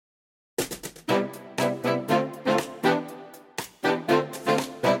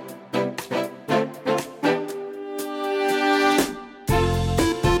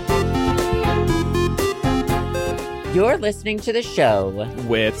You're listening to the show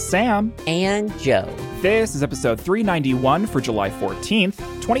with Sam and Joe. This is episode 391 for July 14th,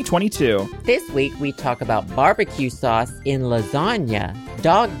 2022. This week we talk about barbecue sauce in lasagna,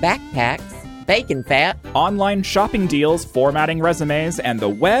 dog backpacks, bacon fat, online shopping deals, formatting resumes, and the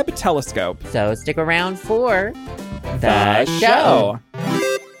Webb telescope. So stick around for the show.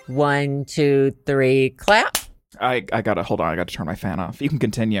 1, 2, 3, clap. I gotta, hold on, I gotta turn my fan off. You can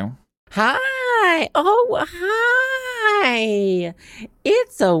continue. Hi. Oh, hi.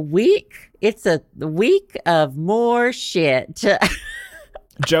 It's a week of more shit.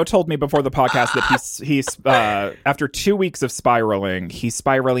 Joe told me before the podcast that he's after 2 weeks of spiraling, he's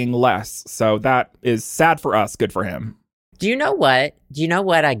spiraling less. So that is sad for us, good for him. Do you know what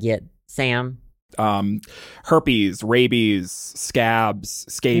I get, Sam? Herpes, rabies, scabs,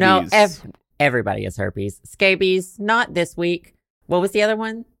 scabies. No, everybody has herpes. Scabies, not this week. What was the other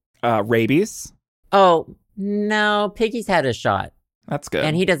one? Rabies. Oh, no, Piggy's had a shot. That's good.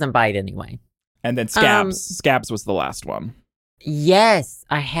 And he doesn't bite anyway. And then scabs. Scabs was the last one. Yes,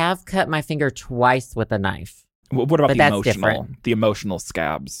 I have cut my finger twice with a knife. What about the emotional? Different. The emotional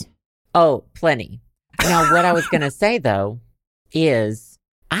scabs. Oh, plenty. Now, what I was going to say, though, is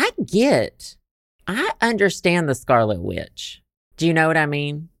I understand the Scarlet Witch. Do you know what I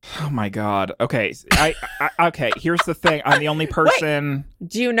mean? Oh my God. Okay. Okay. Here's the thing. I'm the only person. Wait,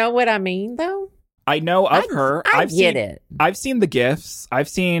 do you know what I mean, though? I know of her. I get it. I've seen the gifs. I've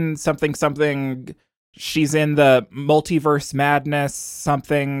seen something. She's in the multiverse madness,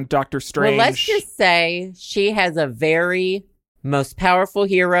 something, Doctor Strange. Well, let's just say she has a very most powerful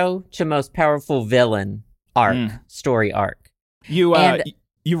hero to most powerful villain story arc. You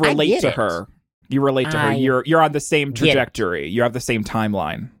relate to her. You relate to her. You're on the same trajectory. You have the same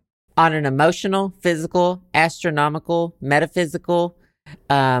timeline. On an emotional, physical, astronomical, metaphysical,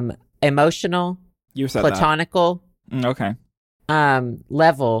 emotional, you said platonical, okay,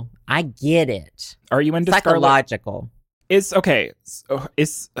 level, I get it. Are you into psychological? Is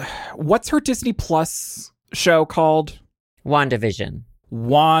what's her Disney Plus show called? WandaVision.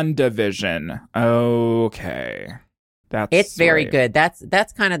 Okay. It's very good.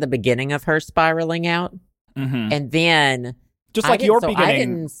 That's kind of the beginning of her spiraling out. Mm-hmm. And then just like your beginning, I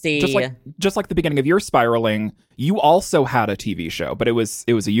didn't see just like the beginning of your spiraling, you also had a TV show, but it was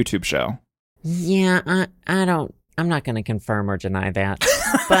a YouTube show. Yeah, I'm not going to confirm or deny that.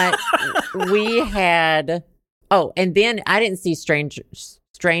 But we had and then I didn't see Strange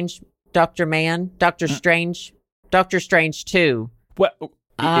Doctor Strange 2. What?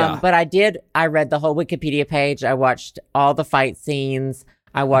 Yeah. But I read the whole Wikipedia page. I watched all the fight scenes.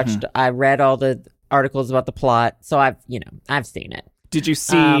 I read all the articles about the plot. So I've seen it. Did you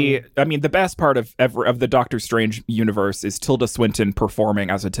see, the best part of the Doctor Strange universe is Tilda Swinton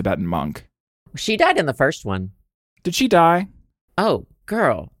performing as a Tibetan monk. She died in the first one. Did she die? Oh,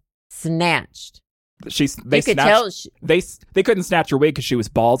 girl. Snatched. They couldn't snatch her wig because she was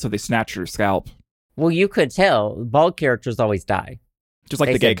bald, so they snatched her scalp. Well, you could tell. Bald characters always die. Just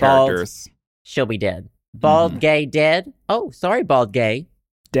like the gay characters. Bald, she'll be dead. Bald, gay, dead. Oh, sorry, bald, gay.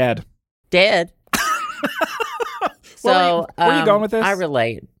 Dead. So, where are you going with this? I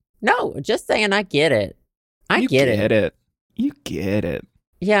relate. No, just saying I get it. You get it.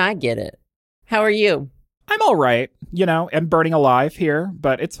 Yeah, I get it. How are you? I'm all right. I'm burning alive here,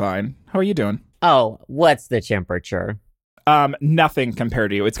 but it's fine. How are you doing? Oh, what's the temperature? Nothing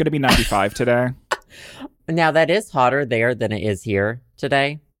compared to you. It's going to be 95 today. Now, that is hotter there than it is here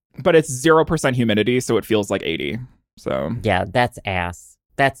today. But it's 0% humidity, so it feels like 80. So yeah, that's ass.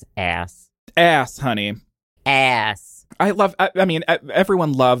 Ass, honey. Ass.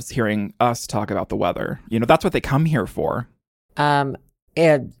 Everyone loves hearing us talk about the weather. That's what they come here for.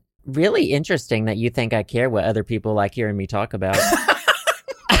 Really interesting that you think I care what other people like hearing me talk about.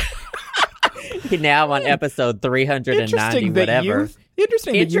 Now I'm on episode 390, whatever.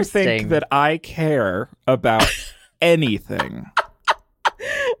 Interesting that you think that I care about anything.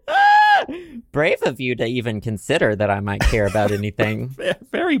 Brave of you to even consider that I might care about anything.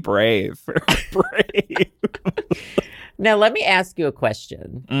 Very brave. Very brave. Now, let me ask you a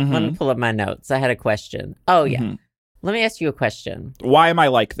question. Mm-hmm. Let me pull up my notes. I had a question. Oh, yeah. Mm-hmm. Let me ask you a question. Why am I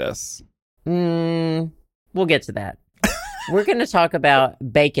like this? We'll get to that. We're going to talk about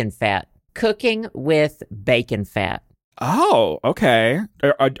bacon fat. Cooking with bacon fat. Oh, okay.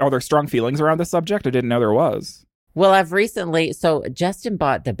 Are there strong feelings around this subject? I didn't know there was. Well, so Justin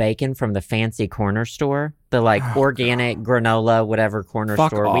bought the bacon from the fancy corner store, the organic granola, whatever corner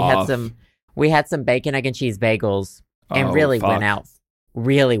store. Off. We had some bacon, egg, and cheese bagels and really went out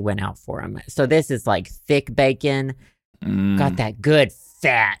for them. So this is like thick bacon, got that good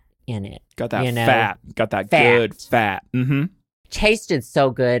fat in it. Got that you know? fat. Got that Fat. good fat. Mm-hmm. Tasted so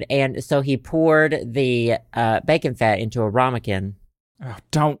good. And so he poured the bacon fat into a ramekin.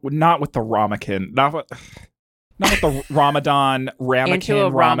 Oh, not with the ramekin. Not with the Ramadan ramekin. Into a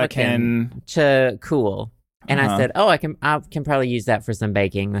ramekin to cool. And I said, I can probably use that for some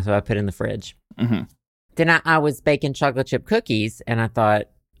baking. So I put it in the fridge. Mm-hmm. Then I was baking chocolate chip cookies, and I thought,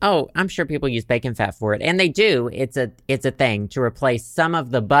 I'm sure people use bacon fat for it. And they do. It's a thing to replace some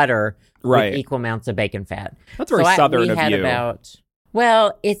of the butter with equal amounts of bacon fat. That's very Southern of you.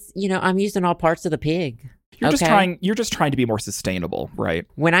 It's, I'm using all parts of the pig. You're just trying to be more sustainable, right?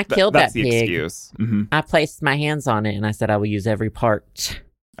 When I killed that pig, pig, excuse. Mm-hmm. I placed my hands on it and I said I will use every part.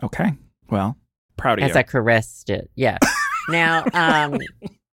 Okay. Well, proud of you. As I caressed it. Yeah. Now,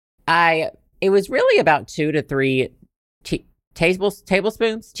 it was really about 2 to 3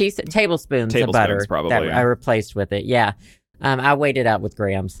 tablespoons of butter probably, that I replaced with it. Yeah. I weighed it out with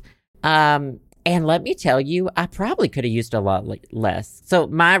grams. And let me tell you, I probably could have used a lot less. So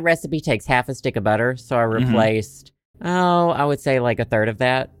my recipe takes half a stick of butter. So I replaced, I would say like a third of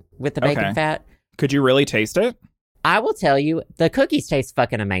that with the bacon fat. Could you really taste it? I will tell you, the cookies taste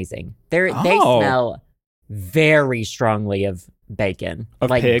fucking amazing. They smell very strongly of bacon.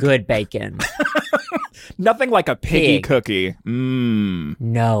 Like pig? Good bacon. Nothing like a piggy cookie.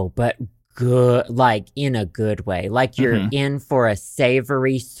 No, but good, like in a good way. Like you're in for a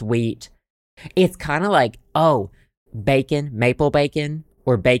savory, sweet. It's kind of like, bacon, maple bacon,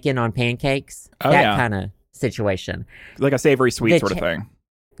 or bacon on pancakes. That kind of situation. Like a savory, sweet sort of thing.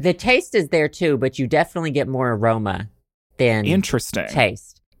 The taste is there too, but you definitely get more aroma than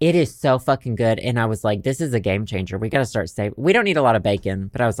taste. It is so fucking good. And I was like, this is a game changer. We got to start saving. We don't need a lot of bacon,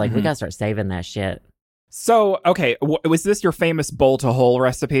 but I was like, we got to start saving that shit. So, okay, was this your famous bowl to hole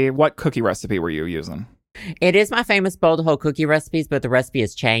recipe? What cookie recipe were you using? It is my famous bowl to hole cookie recipes, but the recipe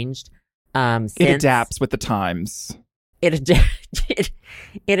has changed. It adapts with the times. It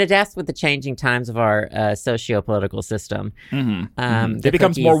adapts with the changing times of our socio-political system. It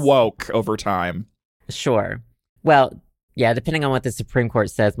becomes more woke over time. Sure. Well, yeah, depending on what the Supreme Court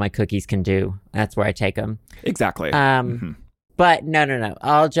says my cookies can do, that's where I take them. Exactly. But no.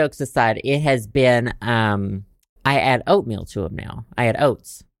 All jokes aside, it has been, I add oatmeal to them now. I add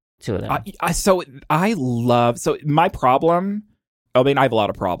oats to them. My problem... I mean, I have a lot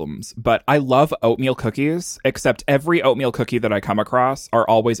of problems, but I love oatmeal cookies, except every oatmeal cookie that I come across are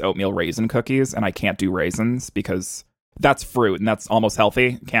always oatmeal raisin cookies, and I can't do raisins because that's fruit, and that's almost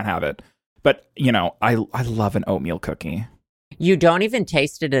healthy. Can't have it. But, I love an oatmeal cookie. You don't even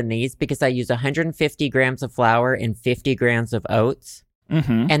taste it in these because I use 150 grams of flour and 50 grams of oats.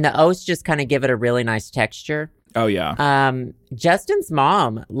 And the oats just kind of give it a really nice texture. Oh, yeah. Justin's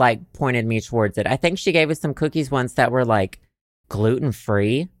mom, pointed me towards it. I think she gave us some cookies once that were,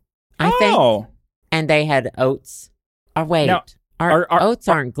 gluten-free, I think. And they had oats. Oh, wait. Now, oats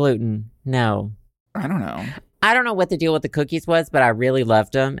aren't gluten. No. I don't know. I don't know what the deal with the cookies was, but I really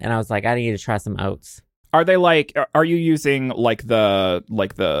loved them. And I was like, I need to try some oats. Are they are you using the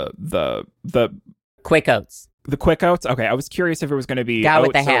Quick Oats? The Quick Oats? Okay, I was curious if it was going to be Guy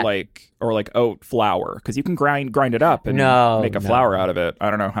oats or oat flour, because you can grind it up and make a flour out of it. I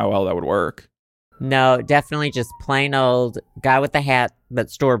don't know how well that would work. No, definitely just plain old guy with the hat, but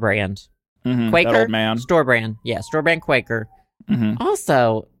store brand. Quaker? That old man. Store brand. Yeah, store brand Quaker.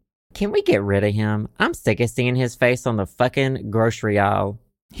 Also, can we get rid of him? I'm sick of seeing his face on the fucking grocery aisle.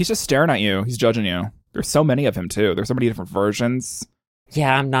 He's just staring at you. He's judging you. There's so many of him, too. There's so many different versions.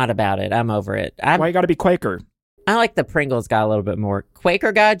 Yeah, I'm not about it. I'm over it. Why you gotta be Quaker? I like the Pringles guy a little bit more.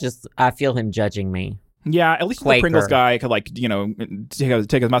 Quaker guy, I feel him judging me. Yeah, at least the Pringles guy could,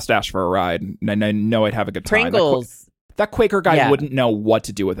 take his mustache for a ride, and I know I'd have a good time. Pringles. That Quaker guy wouldn't know what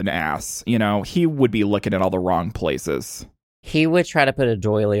to do with an ass. He would be looking at all the wrong places. He would try to put a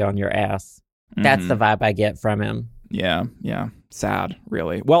doily on your ass. That's the vibe I get from him. Yeah. Sad,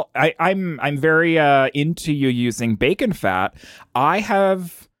 really. Well, I'm very into you using bacon fat.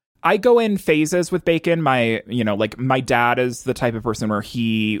 I go in phases with bacon. My dad is the type of person where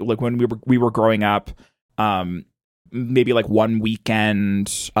he, when we were growing up, maybe one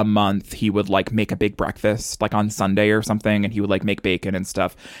weekend a month, he would make a big breakfast, on Sunday or something, and he would make bacon and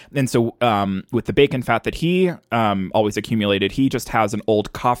stuff. And so with the bacon fat that he always accumulated, he just has an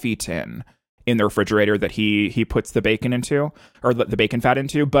old coffee tin in the refrigerator that he puts the bacon into, or the bacon fat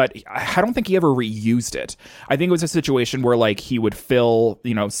into, but I don't think he ever reused it. I think it was a situation where he would fill,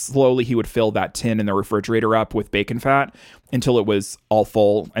 slowly he would fill that tin in the refrigerator up with bacon fat until it was all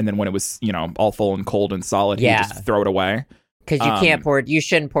full. And then when it was, all full and cold and solid, he would just throw it away. Because you can't pour it. You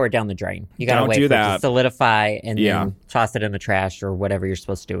shouldn't pour it down the drain. You got to wait for it to solidify and then toss it in the trash or whatever you're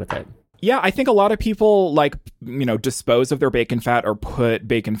supposed to do with it. Yeah, I think a lot of people dispose of their bacon fat or put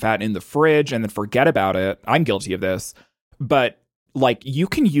bacon fat in the fridge and then forget about it. I'm guilty of this. But you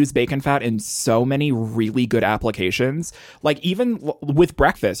can use bacon fat in so many really good applications. Even with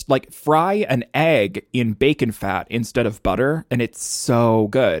breakfast, fry an egg in bacon fat instead of butter, and it's so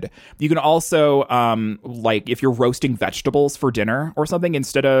good. You can also, if you're roasting vegetables for dinner or something,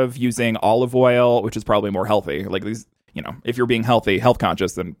 instead of using olive oil, which is probably more healthy, if you're being health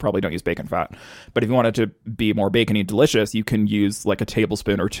conscious, then probably don't use bacon fat. But if you want it to be more bacony delicious, you can use a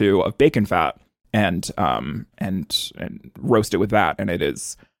tablespoon or two of bacon fat and roast it with that, and it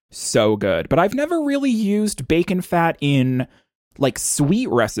is so good. But I've never really used bacon fat in sweet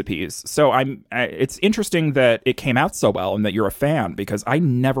recipes, so it's interesting that it came out so well and that you're a fan, because I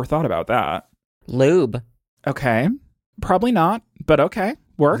never thought about that. Lube. Okay, probably not, but okay,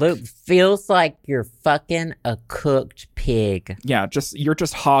 work. Lube feels like you're fucking a cooked pig. Yeah, you're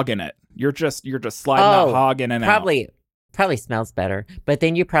just hogging it. You're just sliding that hog in and out. Probably smells better, but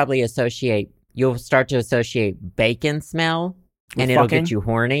then you'll start to associate bacon smell, and it'll get you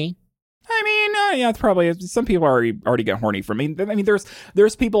horny. I mean, yeah, it's probably, some people already get horny from me. I mean,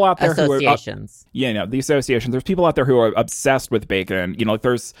 there's people out there associations. The associations. There's people out there who are obsessed with bacon.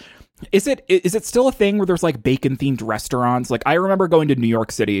 Is it still a thing where there's bacon themed restaurants? I remember going to New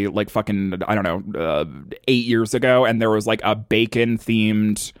York City, I don't know, 8 years ago, and there was a bacon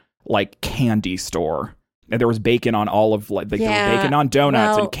themed candy store. And there was bacon on all of there was bacon on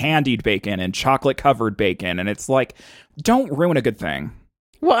donuts and candied bacon and chocolate covered bacon. And it's don't ruin a good thing.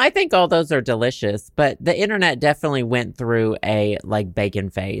 Well, I think all those are delicious, but the internet definitely went through a bacon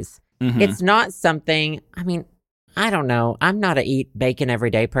phase. Mm-hmm. It's not something, I mean, I don't know. I'm not a eat bacon every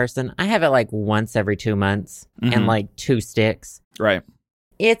day person. I have it once every 2 months and 2 sticks. Right.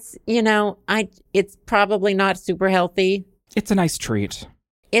 It's, it's probably not super healthy. It's a nice treat.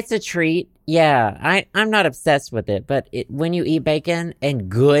 It's a treat. Yeah, I'm not obsessed with it, but when you eat bacon and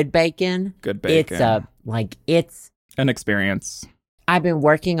good bacon, it's an experience. I've been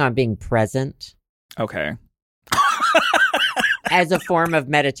working on being present. Okay. As a form of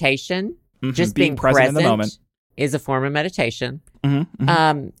meditation. Mm-hmm. Just being present in the moment is a form of meditation. Mm-hmm.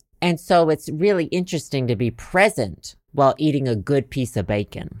 Mm-hmm. And so it's really interesting to be present while eating a good piece of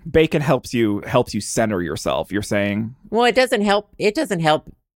bacon. Bacon helps you center yourself, you're saying? Well, it doesn't help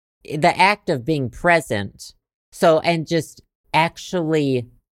the act of being present. So, and just actually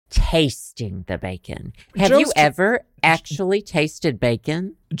tasting the bacon. Have you ever actually tasted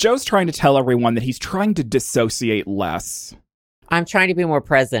bacon? Joe's trying to tell everyone that he's trying to dissociate less. I'm trying to be more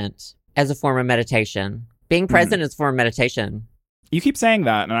present as a form of meditation. Being present is a form of meditation. You keep saying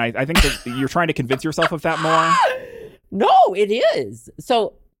that, and I think that you're trying to convince yourself of that more. No, it is.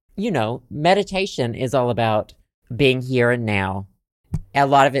 So, meditation is all about being here and now. A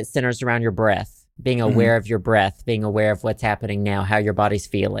lot of it centers around your breath, being aware of your breath, being aware of what's happening now, how your body's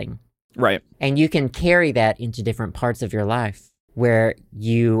feeling. Right. And you can carry that into different parts of your life where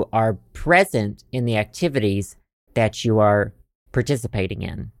you are present in the activities that you are participating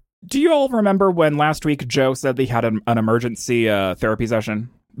in. Do you all remember when last week Joe said that he had an emergency therapy session?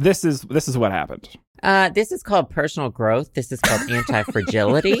 This is what happened. This is called personal growth. This is called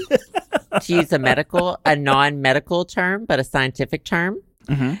anti-fragility. To use a non-medical term, but a scientific term.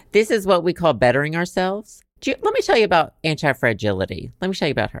 Mm-hmm. This is what we call bettering ourselves. Let me tell you about anti-fragility. Let me tell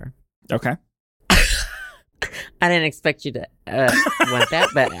you about her. Okay. I didn't expect you to want that,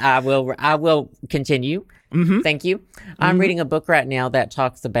 but I will continue. Mm-hmm. Thank you. Mm-hmm. I'm reading a book right now that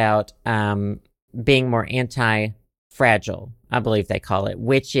talks about being more anti-fragile, I believe they call it,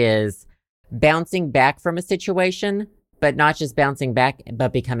 which is bouncing back from a situation, but not just bouncing back,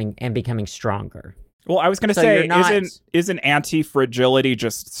 but becoming stronger. Well, I was going to say, isn't anti-fragility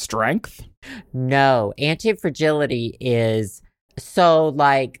just strength? No, anti-fragility is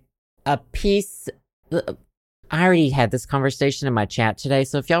a piece. I already had this conversation in my chat today.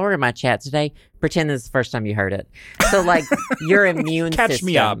 So if y'all were in my chat today, pretend this is the first time you heard it. So your immune Catch system.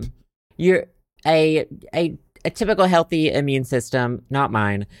 me up. You're a typical healthy immune system, not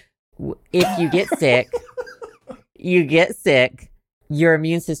mine. If you get sick, your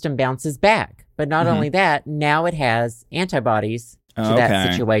immune system bounces back. But not only that, now it has antibodies to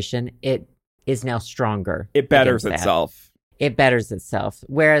that situation. It is now stronger. It betters itself. It betters itself.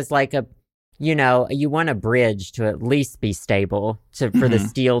 Whereas you want a bridge to at least be stable for the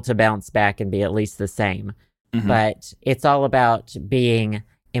steel to bounce back and be at least the same. Mm-hmm. But it's all about being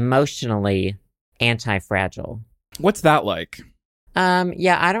emotionally anti-fragile. What's that like?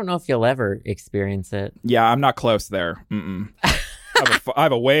 Yeah, I don't know if you'll ever experience it. Yeah, I'm not close there. Mm-mm. I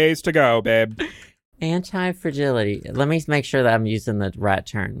have a ways to go, babe. Anti-fragility. Let me make sure that I'm using the right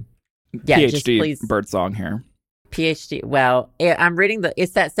term. Yeah, PhD just please. birdsong here. PhD. Well, I'm reading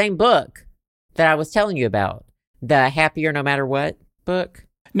it's that same book that I was telling you about, the Happier No Matter What book.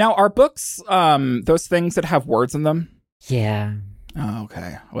 Now, are books those things that have words in them? Yeah. Oh,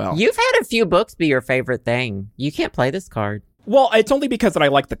 okay. Well, You've had a few books be your favorite thing. You can't play this card. well, it's only because that I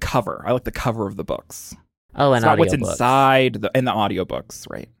like the cover. I like the cover of the books. Oh, and It's not what's audiobooks. inside in the audiobooks,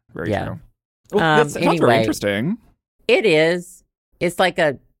 right? Very Yeah. true. Well, that sounds very Anyway. interesting. It is. It's like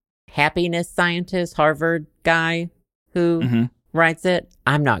a happiness scientist, Harvard guy who Mhm. writes it.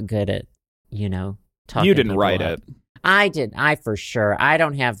 I'm not good at, talking You didn't people write up. it. I did. I for sure. I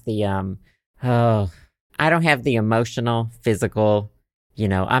don't have the I don't have the emotional, physical.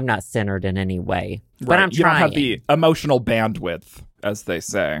 I'm not centered in any way. But Right. I'm You trying. don't have the emotional bandwidth, as they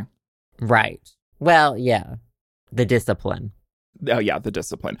say. Right. Well, yeah. The discipline. Oh yeah, the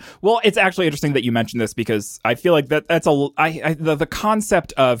discipline. Well, it's actually interesting that you mentioned this because I feel like that's the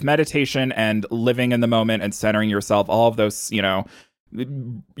concept of meditation and living in the moment and centering yourself. All of those,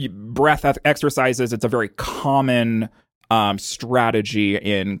 breath exercises. It's a very common strategy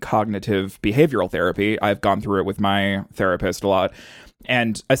in cognitive behavioral therapy. I've gone through it with my therapist a lot,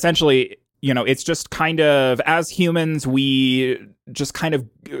 and essentially, it's just kind of, as humans, we just kind of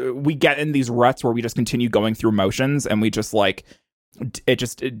we get in these ruts where we just continue going through motions, and we just like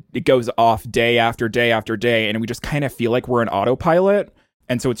it goes off day after day after day, and we just kind of feel like we're an autopilot.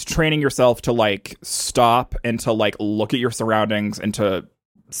 And so it's training yourself to like stop and to like look at your surroundings and to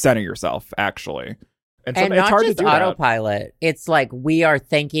center yourself, actually. And so And it's not hard just to do that. autopilot. It's like we are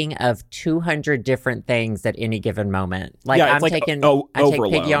thinking of 200 different things at any given moment. Like Yeah, it's I'm like taking, o- I take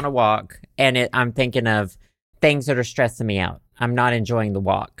overload. Piggy on a walk, and I'm thinking of things that are stressing me out. I'm not enjoying the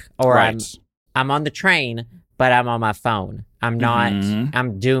walk, or Right. I'm on the train, but I'm on my phone. I'm not. Mhm.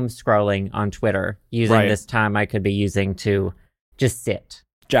 I'm doom scrolling on Twitter using Right. this time I could be using to just sit,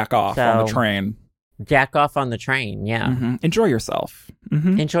 Jack off on the So- train. jack off on the train. Yeah, Mhm. Enjoy yourself.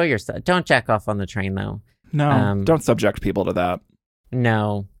 Mhm. enjoy yourself. Don't jack off on the train though. No, don't subject people to that.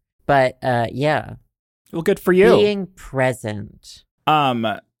 No, but yeah. Well, good for you. Being present.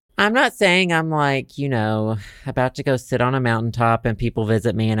 I'm not saying I'm like, about to go sit on a mountaintop and people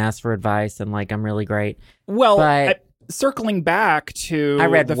visit me and ask for advice and like I'm really great. well, But- circling back to I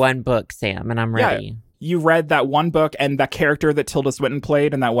read the one book, Sam, and I'm Yeah. ready. You read that one book, and that character that Tilda Swinton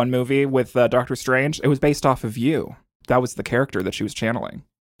played in that one movie with Doctor Strange, it was based off of you. That was the character that she was channeling.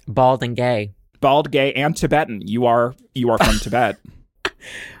 Bald and gay. Bald, gay, and Tibetan. You are from Tibet.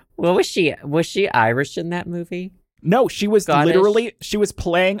 Well, was she Irish in that movie? No, she was Scottish? she was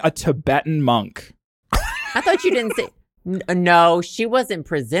playing a Tibetan monk. I thought you didn't say. No, she wasn't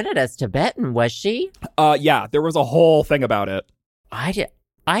presented as Tibetan, was she? Yeah, there was a whole thing about it.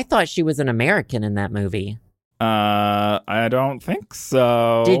 I thought she was an American in that movie. I don't think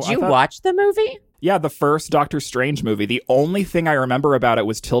so. Did I you thought- watch the movie? Yeah, the first Doctor Strange movie. The only thing I remember about it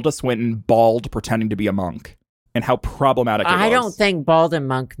was Tilda Swinton bald pretending to be a monk and how problematic it was. I don't think bald and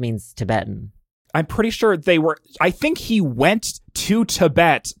monk means Tibetan. I'm pretty sure they were. I think he went to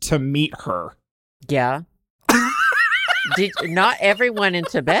Tibet to meet her. Yeah. Not everyone in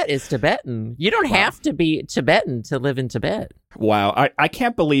Tibet is Tibetan. You don't have to be Tibetan to live in Tibet. Wow, I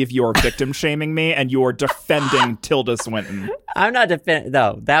can't believe you're victim shaming me and you're defending Tilda Swinton. I'm not defending.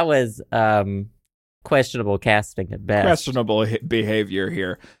 No, that was questionable casting at best. Questionable behavior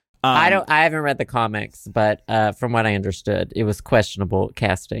here. I haven't read the comics, but from what I understood, it was questionable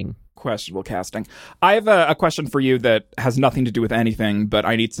casting. Questionable casting. I have a question for you that has nothing to do with anything, but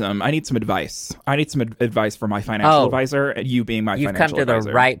I need some advice. I need some advice from my financial advisor, and you being my You've financial come to advisor.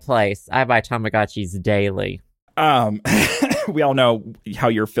 the right place. I buy Tamagotchis daily. We all know how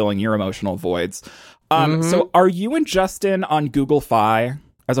you're filling your emotional voids. Mm-hmm. So are you and Justin on Google Fi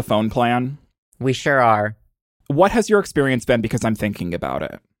as a phone plan? We sure are. What has your experience been? Because I'm thinking about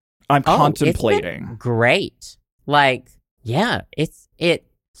it. I'm contemplating. It's been great. Like, yeah, it.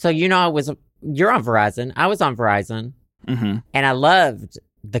 So you're on Verizon. I was on Verizon, Mm-hmm. and I loved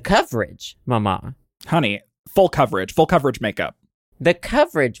the coverage, Mama. Honey, full coverage makeup. The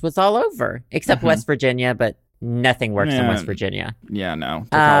coverage was all over, except Mhm. West Virginia, but nothing works in Yeah. West Virginia. Yeah, no.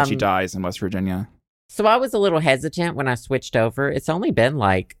 Technology Um, dies in West Virginia. So I was a little hesitant when I switched over. It's only been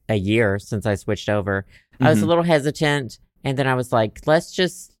like a year since I switched over. I was a Mhm. little hesitant, and then I was like, let's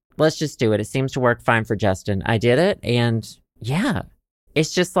just do it. It seems to work fine for Justin. I did it, and yeah,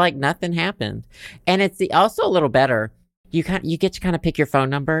 it's just like nothing happened. And it's also a little better. You get to kind of pick your phone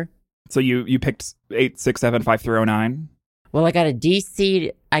number. So you picked 867-5309? Well, I got a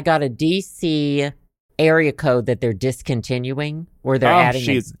DC area code that they're discontinuing, or they're adding.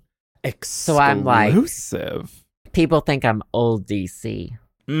 She's exclusive. So I'm like, people think I'm old DC.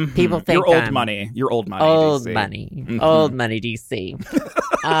 Mm-hmm. People think you're old I'm money. You're old money. Old DC. money. Mm-hmm. Old money DC.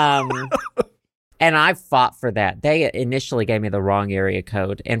 And I fought for that. They initially gave me the wrong area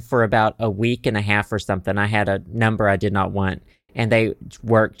code, and for about a week and a half or something, I had a number I did not want, and they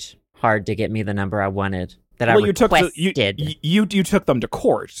worked hard to get me the number I wanted. You took them to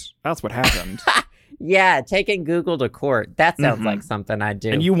court. That's what happened. Yeah, taking Google to court. That sounds like something I'd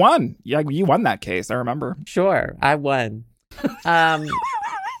do. And you won. Yeah, you won that case. I remember. Sure, I won. I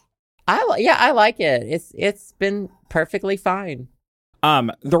like it. It's been perfectly fine.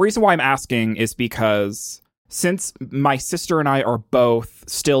 The reason why I'm asking is because since my sister and I are both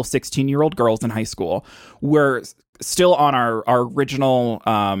still 16-year-old girls in high school, we're still on our original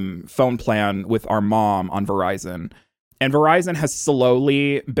phone plan with our mom on Verizon. And Verizon has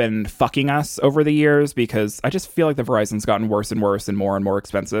slowly been fucking us over the years because I just feel like the Verizon's gotten worse and worse and more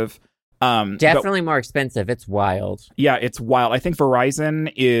expensive. Definitely more expensive. It's wild. Yeah, it's wild. I think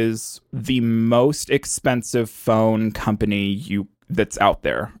Verizon is the most expensive phone company that's out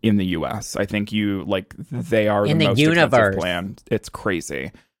there in the US. I think they are in the most universe. Expensive plan. It's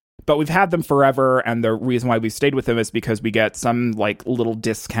crazy. But we've had them forever, and the reason why we stayed with them is because we get some like little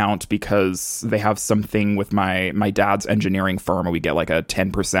discount because they have something with my dad's engineering firm, and we get like a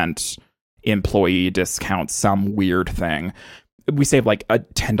 10% employee discount, some weird thing. We save like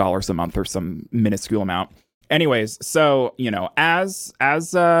 $10 a month or some minuscule amount. Anyways, so as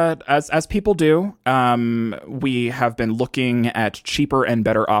people do, we have been looking at cheaper and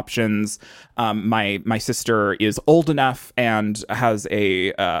better options. My sister is old enough and has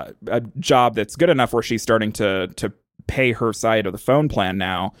a job that's good enough where she's starting to pay her side of the phone plan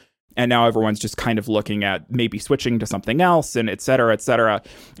now. And now everyone's just kind of looking at maybe switching to something else, and et cetera, et cetera.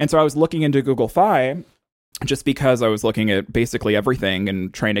 And so I was looking into Google Fi just because I was looking at basically everything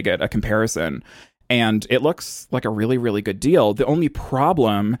and trying to get a comparison. And it looks like a really, really good deal. The only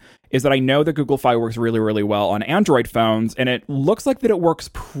problem is that I know that Google Fi works really, really well on Android phones, and it looks like that it works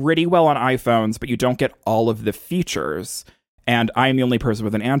pretty well on iPhones, but you don't get all of the features. And I'm the only person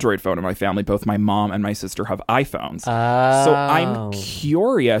with an Android phone in my family. Both my mom and my sister have iPhones. Oh. So I'm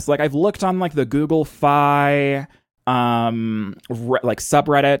curious. Like, I've looked on like the Google Fi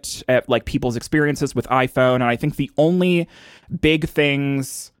subreddit at like people's experiences with iPhone, and I think the only big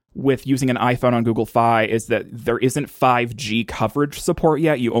things with using an iPhone on Google Fi is that there isn't 5G coverage support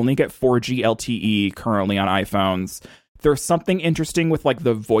yet. You only get 4G LTE currently on iPhones. There's something interesting with like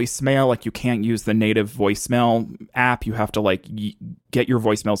the voicemail. Like, you can't use the native voicemail app. You have to like get your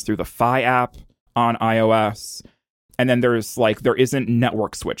voicemails through the Fi app on iOS. And then there isn't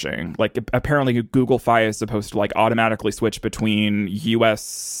network switching. Like, apparently Google Fi is supposed to like automatically switch between US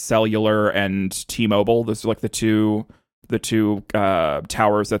Cellular and T-Mobile. Those are like the two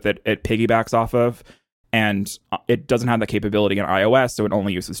towers that it piggybacks off of, and it doesn't have that capability in iOS, so it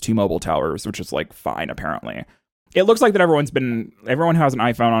only uses T-Mobile towers, which is like fine. Apparently, it looks like that everyone who has an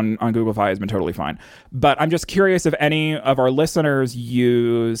iPhone on Google Fi has been totally fine. But I'm just curious if any of our listeners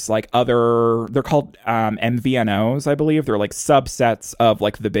use like they're called MVNOs, I believe. They're like subsets of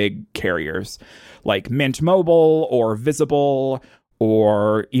like the big carriers, like Mint Mobile or Visible,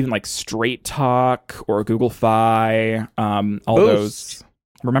 or even like Straight Talk or Google Fi, all Boost. Those.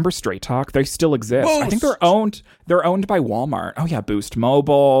 Remember Straight Talk? They still exist. Boost. I think they're owned by Walmart. Oh yeah, Boost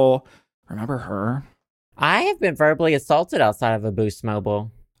Mobile. Remember her? I have been verbally assaulted outside of a Boost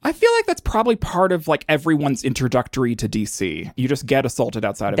Mobile. I feel like that's probably part of like everyone's introductory to DC. You just get assaulted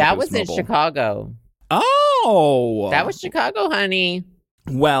outside of a Boost Mobile. That was in Chicago. Oh! That was Chicago, honey.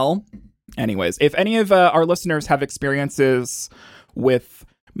 Well, anyways, if any of our listeners have experiences with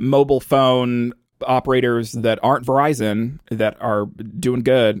mobile phone operators that aren't Verizon that are doing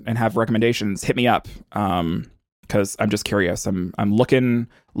good and have recommendations, hit me up, because I'm just curious. I'm looking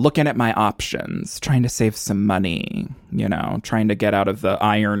at my options, trying to save some money, trying to get out of the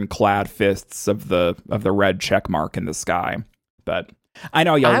ironclad fists of the red check mark in the sky. But I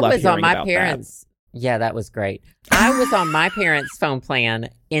know y'all love hearing about that. Yeah, that was great. I was on my parents' phone plan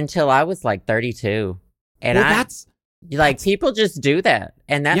until I was like 32, and people just do that,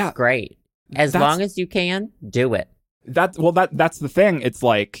 and that's great. As long as you can, do it. That's the thing. It's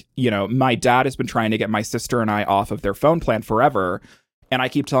like, my dad has been trying to get my sister and I off of their phone plan forever. And I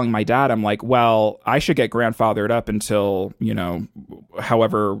keep telling my dad, I'm like, well, I should get grandfathered up until,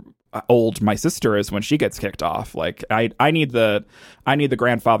 however old my sister is when she gets kicked off. Like, I need the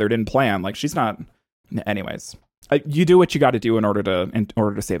grandfathered in plan. Like, she's not. Anyways, you do what you got to do in order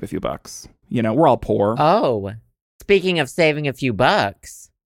to save a few bucks. We're all poor. Oh. Speaking of saving a few bucks,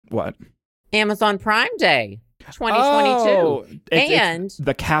 What? Amazon Prime Day 2022. Oh, and it's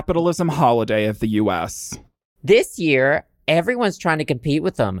the capitalism holiday of the U.S. this year, everyone's trying to compete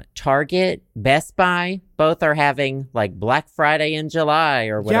with them. Target, Best Buy, both are having like Black Friday in July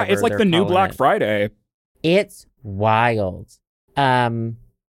or whatever. Yeah, it's like the new Black Friday. It's wild. Nothing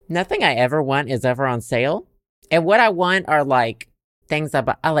I ever want is ever on sale. And what I want are like things I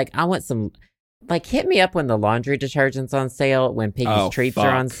want some, like, hit me up when the laundry detergent's on sale, when Piggy's treats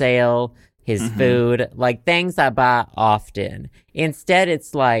are on sale, his food, like things I buy often. Instead,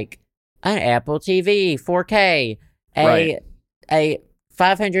 it's like an Apple TV, 4K, a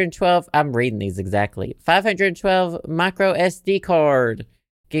 512, I'm reading these exactly, 512 micro SD card,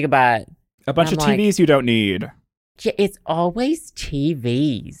 gigabyte. A bunch of TVs you don't need. Yeah, it's always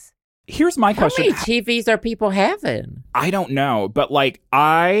TVs. Here's my question. How many TVs are people having? I don't know, but like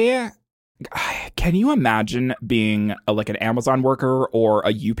can you imagine being like an Amazon worker or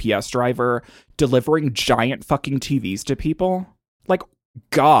a UPS driver delivering giant fucking TVs to people? Like,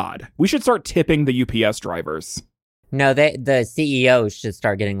 God, we should start tipping the UPS drivers. No, the CEOs should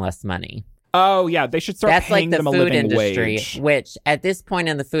start getting less money. Oh, yeah, they should start paying them a living wage. That's like the food industry, which at this point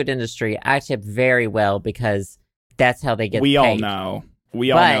in the food industry, I tip very well because that's how they get paid. We all know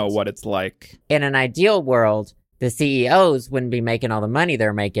what it's like. In an ideal world, the CEOs wouldn't be making all the money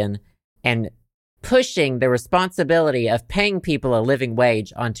they're making and pushing the responsibility of paying people a living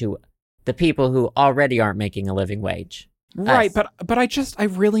wage onto the people who already aren't making a living wage. Right, but I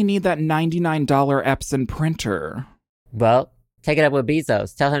really need that $99 Epson printer. Well, take it up with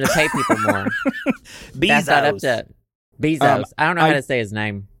Bezos. Tell him to pay people more. Bezos. That's not up to Bezos. I don't know how to say his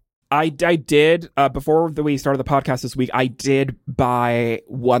name. I did, before we started the podcast this week, I did buy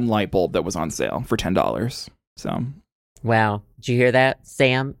one light bulb that was on sale for $10. So. Wow. Did you hear that,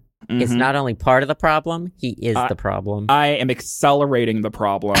 Sam? It's not only part of the problem, he is the problem. I am accelerating the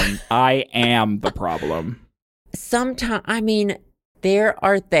problem. I am the problem. Sometimes, I mean, there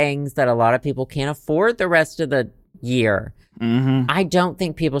are things that a lot of people can't afford the rest of the year. I don't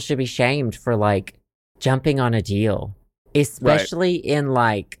think people should be shamed for, like, jumping on a deal. Especially in,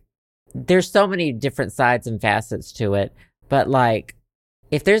 like, there's so many different sides and facets to it. But, like,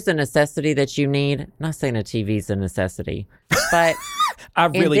 if there's a necessity that you need, I'm not saying a TV's a necessity, but I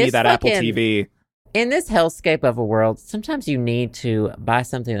really need that Apple TV. In this hellscape of a world, sometimes you need to buy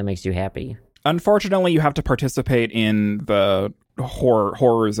something that makes you happy. Unfortunately, you have to participate in the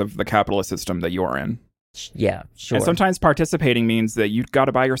horrors of the capitalist system that you're in. Yeah, sure. And sometimes participating means that you've got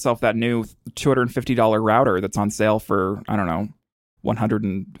to buy yourself that new $250 router that's on sale for, I don't know,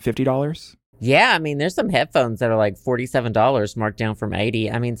 $150. Yeah, I mean, there's some headphones that are like $47 marked down from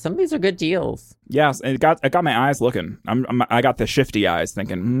 $80. I mean, some of these are good deals. Yes, it got my eyes looking. I got the shifty eyes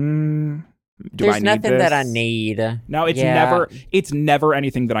thinking, do I need this? There's nothing that I need. No, it's never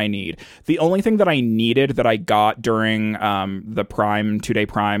anything that I need. The only thing that I needed that I got during the Prime 2-day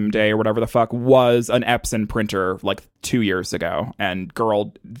Prime Day or whatever the fuck was an Epson printer like 2 years ago. And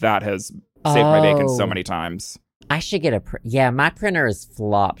girl, that has saved my bacon so many times. I should get my printer is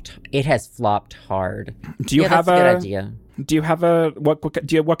flopped. It has flopped hard. Do you have that's a good idea. Do you have what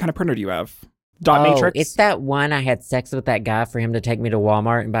kind of printer do you have? Dot Matrix? It's that one I had sex with that guy for him to take me to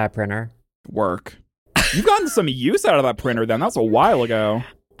Walmart and buy a printer. Work. You've gotten some use out of that printer then. That's a while ago.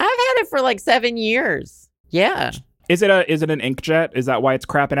 I've had it for like 7 years. Yeah. Is it an inkjet? Is that why it's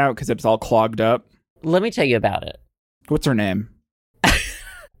crapping out? Because it's all clogged up? Let me tell you about it. What's her name?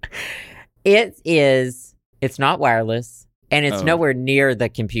 It's not wireless, and it's nowhere near the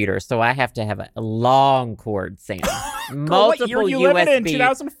computer, so I have to have a long cord, Sam. Girl, what year are you living in?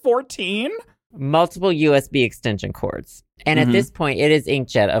 2014? Multiple USB extension cords. And at this point, it is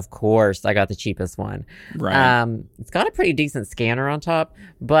inkjet. Of course, I got the cheapest one. Right. It's got a pretty decent scanner on top,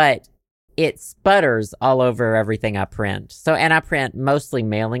 but it sputters all over everything I print. And I print mostly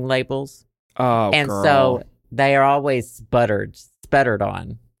mailing labels. Oh, and girl. So they are always sputtered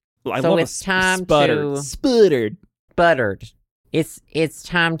on. So it's time to sputtered. It's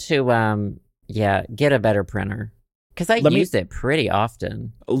time to get a better printer because I use it pretty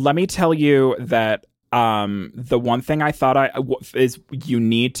often. Let me tell you that the one thing I thought is you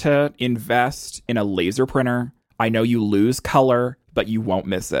need to invest in a laser printer. I know you lose color, but you won't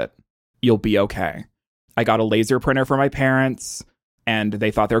miss it. You'll be okay. I got a laser printer for my parents, and they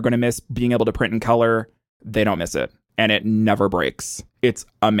thought they were going to miss being able to print in color. They don't miss it. And it never breaks. It's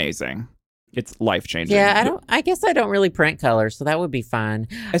amazing. It's life-changing. Yeah, I guess I don't really print color, so that would be fun.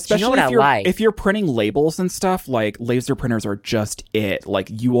 Especially you know what if you're like? if you're printing labels and stuff, like laser printers are just it. Like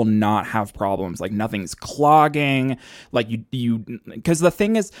you will not have problems. Like nothing's clogging. Like you because the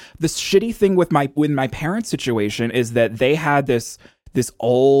thing is, this shitty thing with my parents' situation is that they had this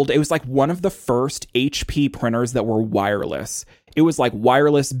old, it was like one of the first HP printers that were wireless. It was like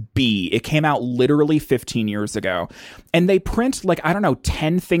Wireless B. It came out literally 15 years ago. And they print like, I don't know,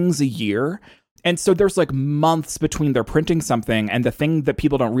 10 things a year. And so there's like months between they're printing something. And the thing that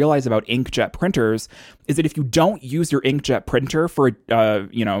people don't realize about inkjet printers is that if you don't use your inkjet printer for,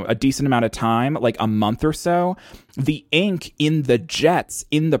 a decent amount of time, like a month or so, the ink in the jets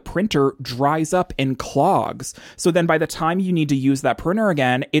in the printer dries up and clogs. So then by the time you need to use that printer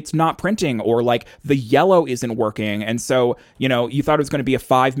again, it's not printing, or like the yellow isn't working. And so, you thought it was going to be a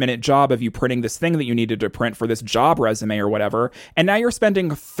 5-minute job of you printing this thing that you needed to print for this job resume or whatever. And now you're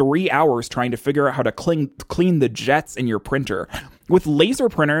spending 3 hours trying to figure out how to clean the jets in your printer. With laser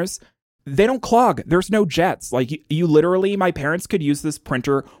printers, they don't clog. There's no jets. Like you literally, my parents could use this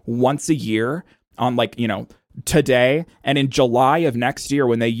printer once a year on today, and in July of next year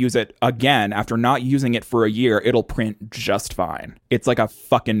when they use it again after not using it for a year, it'll print just fine. It's like a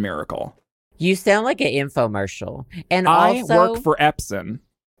fucking miracle. You sound like an infomercial. And I also, work for Epson.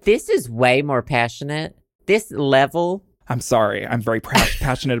 This is way more passionate. This level. I'm sorry. I'm very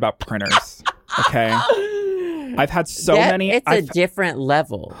passionate about printers. Okay. I've had many. It's a different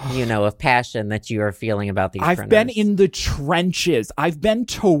level, of passion that you are feeling about these printers. I've been in the trenches. I've been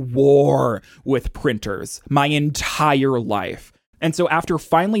to war with printers my entire life. And so after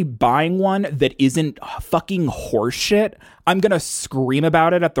finally buying one that isn't fucking horseshit, I'm going to scream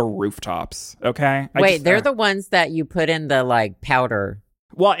about it at the rooftops. Okay? They're the ones that you put in the powder.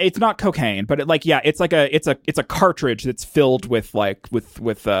 Well, it's not cocaine, but it's like a cartridge that's filled with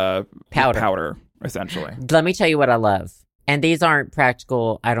powder. Essentially. Let me tell you what I love. And these aren't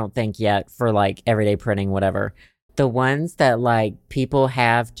practical, I don't think, yet for everyday printing, whatever. The ones that people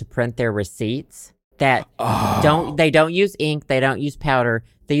have to print their receipts that don't use ink, they don't use powder,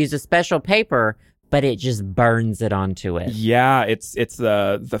 they use a special paper, but it just burns it onto it. Yeah, it's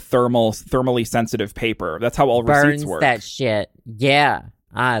the thermally sensitive paper. That's how all receipts work. Burns that shit. Yeah,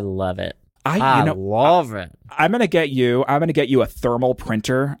 I love it. I love it. I'm gonna get you a thermal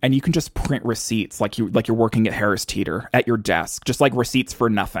printer, and you can just print receipts like you're working at Harris Teeter at your desk, just like receipts for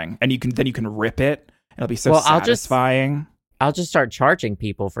nothing. And you can rip it. It'll be so satisfying. I'll just start charging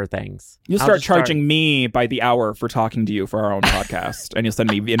people for things. You'll start charging me by the hour for talking to you for our own podcast, and you'll send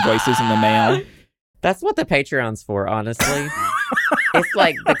me invoices in the mail. That's what the Patreon's for, honestly. It's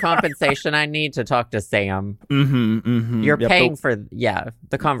like the compensation I need to talk to Sam. Mm-hmm, mm-hmm. You're paying for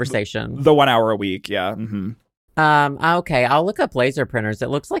the conversation. The 1 hour a week, yeah. Mm-hmm. Okay, I'll look up laser printers. It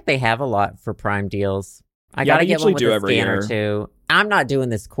looks like they have a lot for Prime deals. I gotta get one with a scanner too. I'm not doing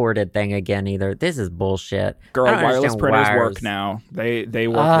this corded thing again either. This is bullshit. Girl, wireless printers work now. They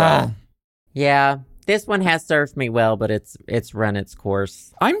work well. Yeah. This one has served me well, but it's run its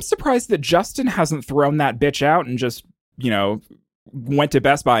course. I'm surprised that Justin hasn't thrown that bitch out and just, went to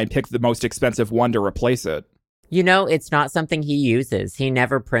Best Buy and picked the most expensive one to replace it. It's not something he uses. He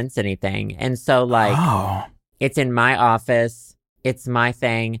never prints anything. And so, it's in my office. It's my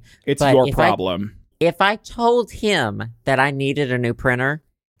thing. It's your problem. If I told him that I needed a new printer,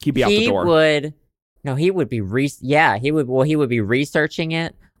 he'd be out the door. He would be he would be researching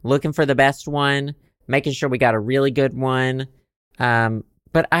it, looking for the best one, making sure we got a really good one.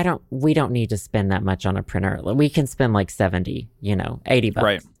 But we don't need to spend that much on a printer. We can spend $70, $80.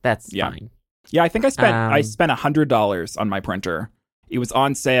 Right. That's fine. Yeah, I think I spent $100 on my printer. It was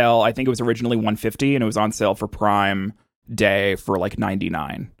on sale. I think it was originally $150, and it was on sale for Prime Day for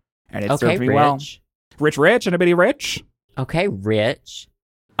 $99. And it served me well. Rich? Anybody rich? Okay, rich.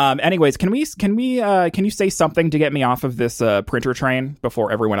 Anyways, can you say something to get me off of this printer train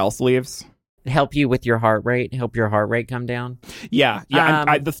before everyone else leaves? Help you with your heart rate? Help your heart rate come down? Yeah.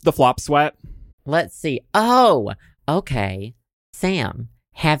 The flop sweat. Let's see. Oh, okay. Sam,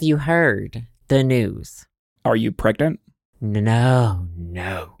 have you heard the news? Are you pregnant? No.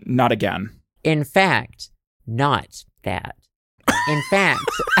 Not again. In fact, not that. In fact...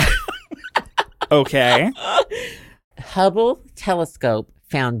 Okay. Hubble telescope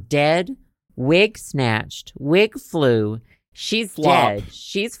found dead, wig snatched, wig flew. She's dead.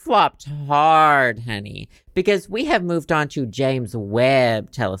 She's flopped hard, honey, because we have moved on to James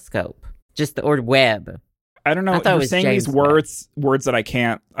Webb telescope. Just the word Webb. I don't know. You're saying James these words that I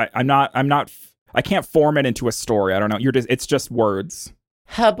can't. I can't form it into a story. I don't know. It's just words.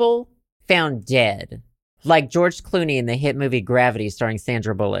 Hubble found dead, like George Clooney in the hit movie Gravity, starring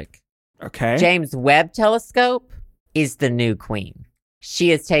Sandra Bullock. Okay. James Webb Telescope is the new queen.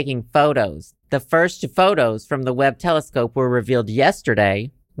 She is taking photos. The first photos from the Webb Telescope were revealed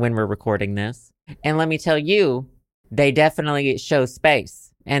yesterday when we're recording this. And let me tell you, they definitely show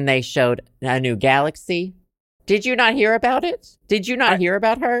space. And they showed a new galaxy. Did you not hear about it? Did you not hear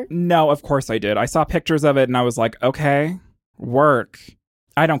about her? No, of course I did. I saw pictures of it and I was like, okay, work.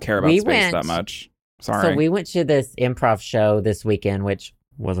 I don't care about space that much. Sorry. So we went to this improv show this weekend, which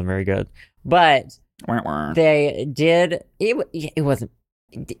wasn't very good. But they did, it was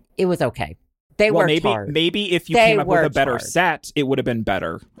okay. They worked hard. Maybe if you came up with a better set, it would have been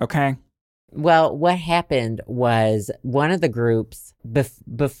better. Okay. Well, what happened was one of the groups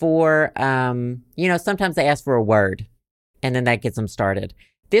before, sometimes they ask for a word and then that gets them started.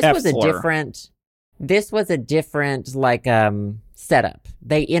 This was a different like, setup.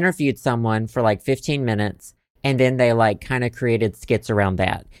 They interviewed someone for like 15 minutes and then they like kind of created skits around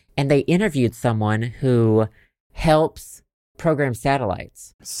that. And they interviewed someone who helps program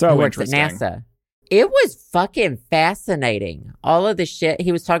satellites. So who works interesting. at NASA. It was fucking fascinating. All of the shit.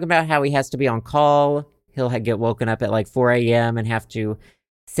 He was talking about how he has to be on call. He'll get woken up at like 4 a.m. and have to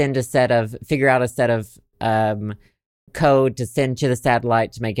figure out a set of code to send to the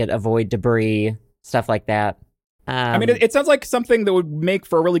satellite to make it avoid debris, stuff like that. I mean, it sounds like something that would make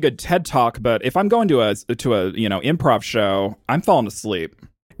for a really good TED Talk, but if I'm going to a improv show, I'm falling asleep.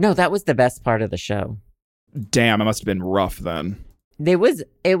 No, that was the best part of the show. Damn, it must have been rough then. It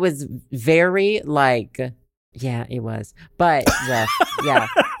was very like, yeah, it was, but rough, yeah.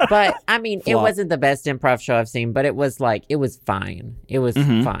 But I mean, it wasn't the best improv show I've seen, but it was fine. It was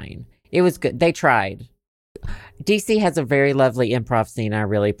fine. It was good. They tried. DC has a very lovely improv scene. I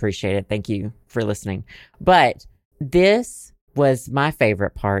really appreciate it. Thank you for listening. But this was my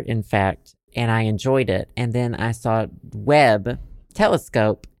favorite part, in fact, and I enjoyed it. And then I saw Webb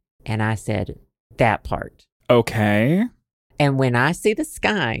Telescope, and I said, that part. Okay. And when I see the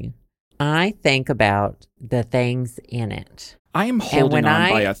sky, I think about the things in it. I am holding on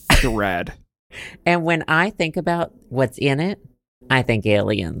by a thread. And when I think about what's in it, I think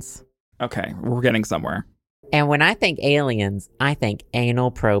aliens. Okay, we're getting somewhere. And when I think aliens, I think anal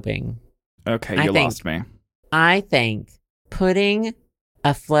probing. Okay, you lost me. I think putting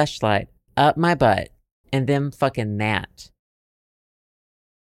a fleshlight up my butt and them fucking that.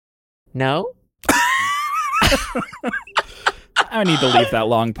 No? I need to leave that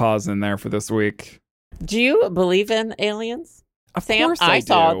long pause in there for this week. Do you believe in aliens? Of Sam, course I do.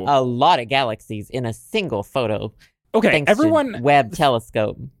 saw a lot of galaxies in a single photo. Okay, everyone. Webb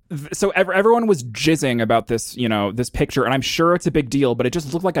Telescope. So everyone was jizzing about this, this picture, and I'm sure it's a big deal, but it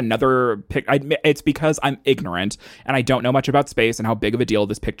just looked like another pic. It's because I'm ignorant and I don't know much about space and how big of a deal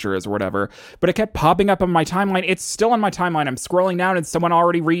this picture is or whatever. But it kept popping up on my timeline. It's still on my timeline. I'm scrolling down and someone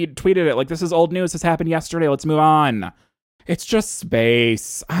already tweeted it. Like, this is old news. This happened yesterday. Let's move on. It's just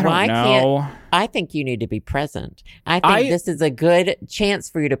space. I don't know. I think you need to be present. I think this is a good chance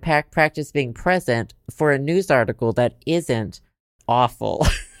for you to practice being present for a news article that isn't awful.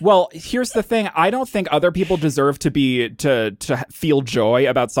 Well, here's the thing. I don't think other people deserve to feel joy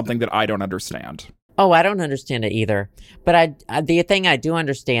about something that I don't understand. Oh, I don't understand it either. But the thing I do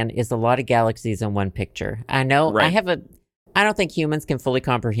understand is a lot of galaxies in one picture. I know. Right. I don't think humans can fully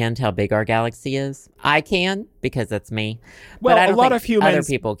comprehend how big our galaxy is. I can, because that's me. Well, but I don't think other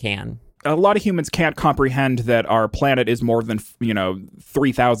people can. A lot of humans can't comprehend that our planet is more than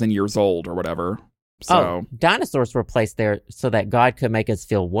 3,000 years old or whatever. So dinosaurs were placed there so that God could make us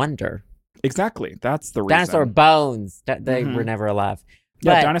feel wonder. Exactly. That's the reason. Dinosaur bones. They were never alive.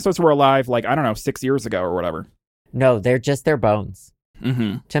 Yeah, dinosaurs were alive 6 years ago or whatever. No, they're just their bones.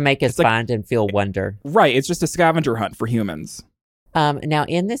 To make us find and feel wonder. Right. It's just a scavenger hunt for humans. Now,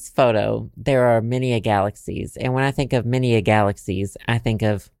 in this photo, there are many galaxies. And when I think of many galaxies, I think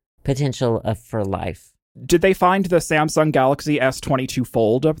of potential for life. Did they find the Samsung Galaxy S22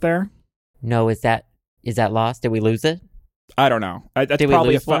 Fold up there? No, is that lost? Did we lose it? I don't know. Did we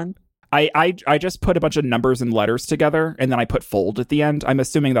lose one? I just put a bunch of numbers and letters together, and then I put Fold at the end. I'm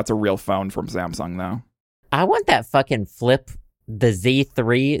assuming that's a real phone from Samsung, though. I want that fucking flip. The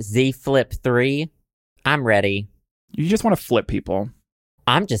Z Flip 3, I'm ready. You just want to flip people.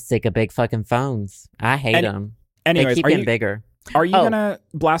 I'm just sick of big fucking phones. I hate them. Anyways, they keep getting bigger. Are you going to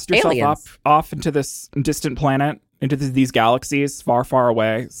blast yourself off into this distant planet, into these galaxies far, far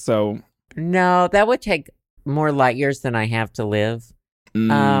away? So no, that would take more light years than I have to live.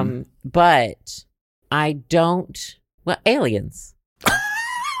 But I don't... Well, aliens.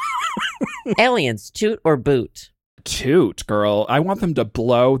 Aliens, toot or boot? Toot, girl. I want them to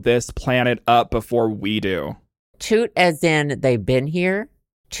blow this planet up before we do. Toot as in they've been here,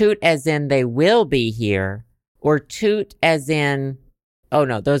 toot as in they will be here, or toot as in, oh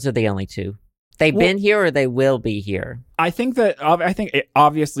no, those are the only two. They've been here or they will be here. I think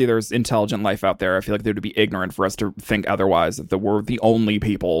obviously there's intelligent life out there. I feel like they would be ignorant for us to think otherwise, that we're the only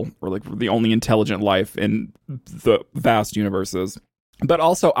people, or like we're the only intelligent life in the vast universes. But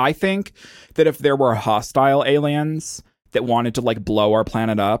also, I think that if there were hostile aliens that wanted to like blow our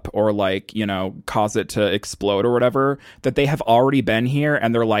planet up or like, you know, cause it to explode or whatever, that they have already been here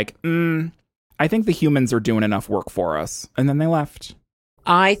and they're like, I think the humans are doing enough work for us. And then they left.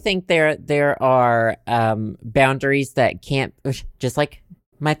 I think there are boundaries that can't, just like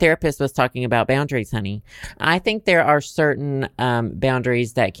my therapist was talking about boundaries, honey. I think there are certain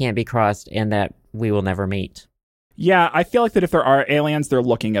boundaries that can't be crossed and that we will never meet. Yeah, I feel like that if there are aliens, they're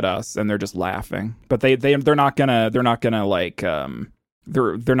looking at us and they're just laughing. But they're not gonna like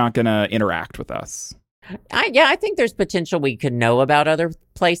they're not gonna interact with us. I think there's potential we could know about other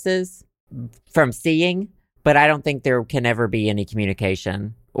places from seeing. But I don't think there can ever be any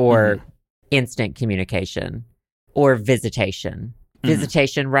communication or instant communication or visitation.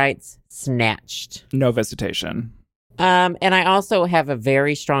 Visitation rights snatched. No visitation. And I also have a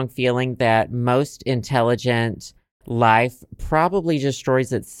very strong feeling that most intelligent life probably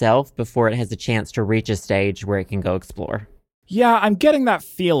destroys itself before it has a chance to reach a stage where it can go explore. Yeah, I'm getting that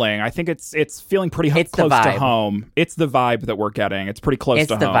feeling. I think it's feeling pretty close to home. It's the vibe that we're getting. It's pretty close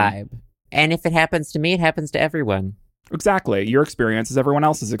to home. It's the vibe. And if it happens to me, it happens to everyone. Exactly. Your experience is everyone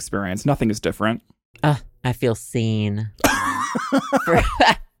else's experience. Nothing is different. I feel seen.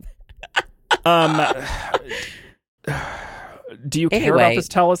 Do you care about this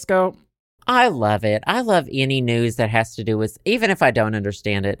telescope? I love it. I love any news that has to do with, even if I don't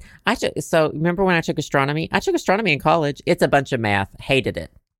understand it. So remember when I took astronomy? I took astronomy in college. It's a bunch of math. Hated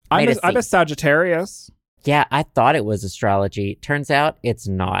it. I'm a Sagittarius. Yeah, I thought it was astrology. Turns out it's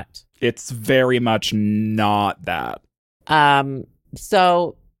not. It's very much not that.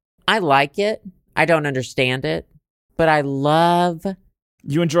 So I like it. I don't understand it, but I love...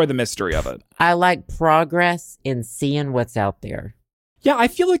 You enjoy the mystery of it. I like progress in seeing what's out there. Yeah, I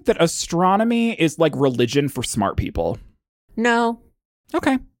feel like that astronomy is like religion for smart people. No.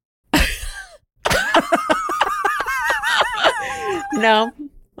 Okay. No.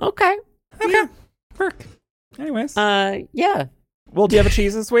 Okay. Okay. Work. Anyways. Yeah. Well, do you have a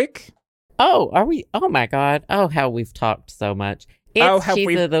cheese this week? Oh, are we? Oh my God. Oh, how we've talked so much. It's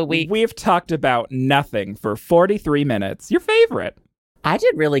cheese of the week. We've talked about nothing for 43 minutes. Your favorite. I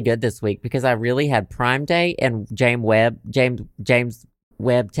did really good this week because I really had Prime Day and James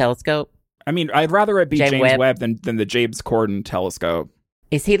Webb Telescope. I mean, I'd rather it be James Webb than the James Corden Telescope.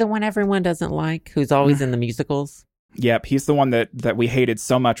 Is he the one everyone doesn't like, who's always in the musicals? Yep, he's the one that we hated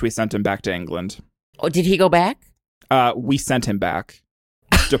so much we sent him back to England. Oh, did he go back? We sent him back.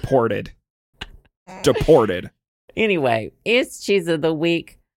 Deported. Deported. Anyway, it's cheese of the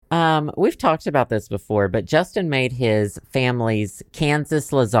week. We've talked about this before, but Justin made his family's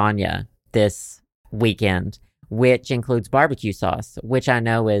Kansas lasagna this weekend, which includes barbecue sauce, which I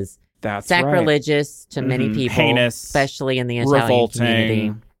know is sacrilegious to many people, heinous, especially in the Italian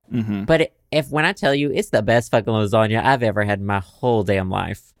community. But when I tell you, it's the best fucking lasagna I've ever had in my whole damn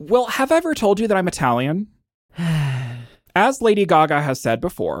life. Well, have I ever told you that I'm Italian? As Lady Gaga has said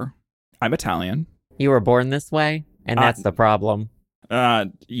before, I'm Italian. You were born this way, and that's the problem.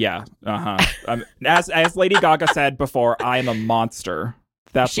 Yeah. As Lady Gaga said before, I am a monster.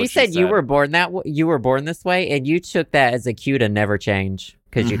 That's she what said. You were born you were born this way, and you took that as a cue to never change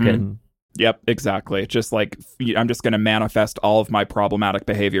because you couldn't. Yep, exactly. Just like I'm just going to manifest all of my problematic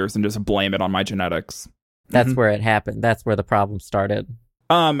behaviors and just blame it on my genetics. That's where it happened. That's where the problem started.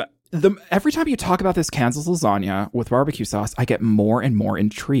 Every time you talk about this Kansas lasagna with barbecue sauce, I get more and more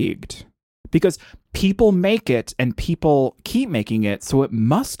intrigued. Because people make it and people keep making it, so it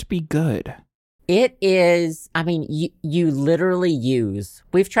must be good. It is, I mean, you literally use,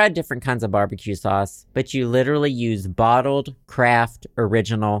 we've tried different kinds of barbecue sauce, but you literally use bottled craft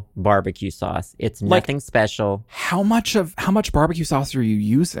original barbecue sauce. It's nothing special. How much barbecue sauce are you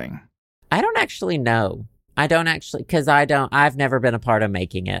using? I don't actually know. Because I've never been a part of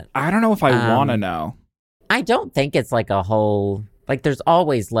making it. I don't know if I want to know. I don't think it's like a whole, like there's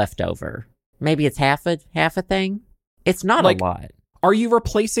always leftover. Maybe it's half a thing. It's not a lot. Are you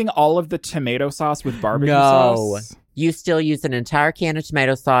replacing all of the tomato sauce with barbecue sauce? No. You still use an entire can of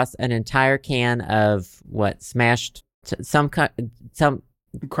tomato sauce, an entire can of smashed, some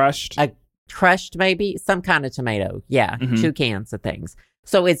crushed, crushed maybe, some kind of tomato. Yeah, 2 cans of things.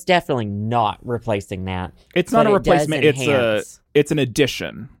 So it's definitely not replacing that. It's not a replacement. It's an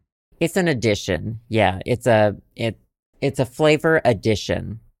addition. It's an addition. Yeah, It's a flavor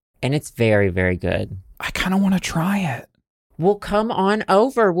addition, and it's very, very good. I kind of want to try it. Well, come on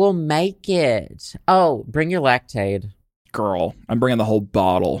over. We'll make it. Oh, bring your Lactaid. Girl, I'm bringing the whole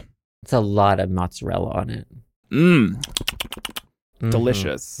bottle. It's a lot of mozzarella on it.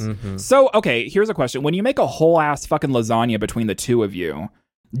 Delicious. So, okay, here's a question. When you make a whole ass fucking lasagna between the two of you,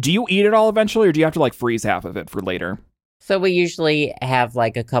 do you eat it all eventually, or do you have to like freeze half of it for later? So we usually have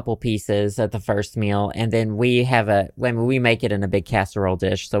like a couple pieces at the first meal, and then we make it in a big casserole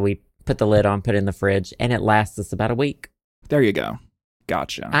dish. So we put the lid on, put it in the fridge, and it lasts us about a week. There you go.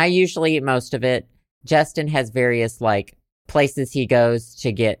 Gotcha. I usually eat most of it. Justin has various like places he goes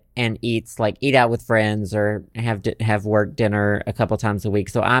to get and eats, like eat out with friends or have work dinner a couple times a week.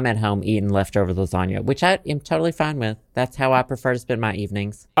 So I'm at home eating leftover lasagna, which I am totally fine with. That's how I prefer to spend my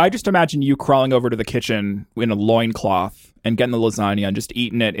evenings. I just imagine you crawling over to the kitchen in a loincloth and getting the lasagna and just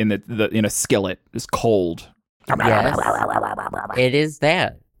eating it in in a skillet, just cold. Yes, it is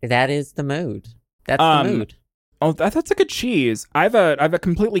that. That is the mood. That's the mood. Oh, that's a good cheese. I have a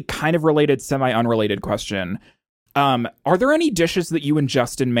completely kind of related, semi-unrelated question. Are there any dishes that you and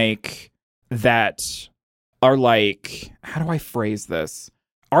Justin make that are like, how do I phrase this?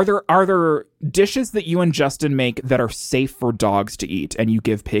 Are there dishes that you and Justin make that are safe for dogs to eat and you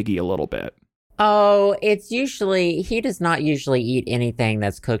give Piggy a little bit? Oh, he does not usually eat anything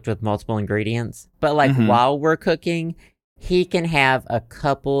that's cooked with multiple ingredients. But like while we're cooking, he can have a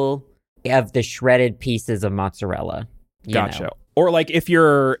couple of the shredded pieces of mozzarella. Gotcha. Or like if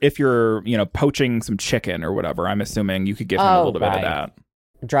you're poaching some chicken or whatever, I'm assuming you could give him a little bit of that.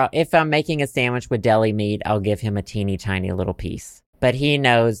 If I'm making a sandwich with deli meat, I'll give him a teeny tiny little piece. But he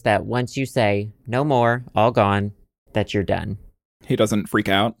knows that once you say no more, all gone, that you're done. He doesn't freak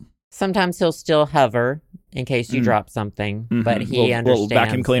out. Sometimes he'll still hover in case you drop something, but he understands. A little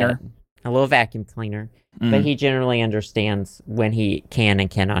vacuum cleaner. A little vacuum cleaner. But he generally understands when he can and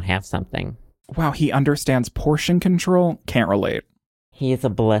cannot have something. Wow, he understands portion control? Can't relate. He is a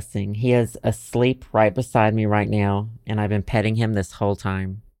blessing. He is asleep right beside me right now, and I've been petting him this whole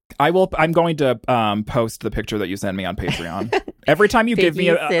time. I'm going to post the picture that you sent me on Patreon. Every time you give me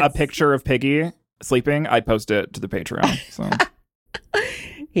a picture of Piggy sleeping, I post it to the Patreon. So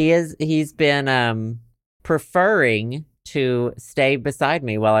he's been preferring to stay beside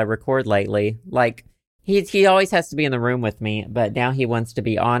me while I record lately. Like he always has to be in the room with me, but now he wants to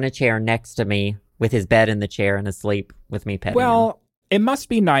be on a chair next to me with his bed in the chair and asleep with me petting him. It must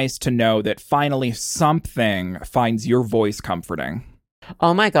be nice to know that finally something finds your voice comforting.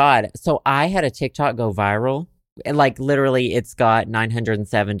 Oh my God. So I had a TikTok go viral. Like literally it's got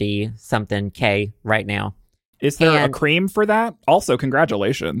 970 something K right now. Is there a cream for that? Also,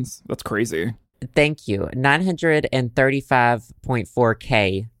 congratulations. That's crazy. Thank you. 935.4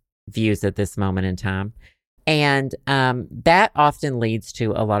 K views at this moment in time. And that often leads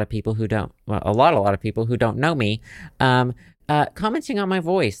to a lot of people who don't, well, a lot of people who don't know me, commenting on my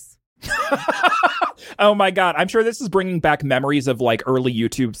voice. Oh my God. I'm sure this is bringing back memories of like early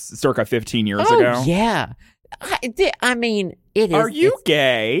YouTube circa 15 years ago. Oh, yeah. I mean, it is. Are you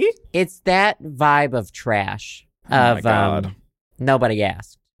gay? It's that vibe of trash. Oh my God. Nobody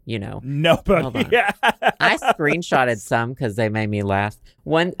asked, you know. Nobody. Yeah. I screenshotted some because they made me laugh.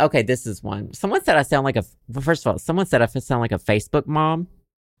 This is one. Someone said I sound like first of all, someone said I sound like a Facebook mom.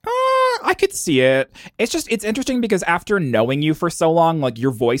 I could see it. It's interesting because after knowing you for so long, like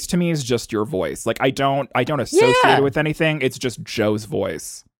your voice to me is just your voice. Like I don't associate it with anything. It's just Joe's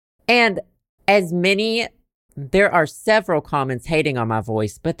voice. And there are several comments hating on my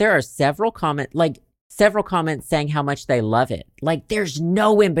voice, but there are several comments saying how much they love it. Like there's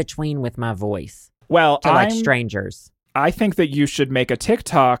no in between with my voice. Well, to like strangers. I think that you should make a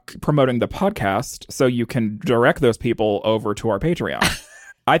TikTok promoting the podcast so you can direct those people over to our Patreon.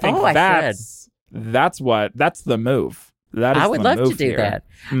 I think that's the move. I would love to do that.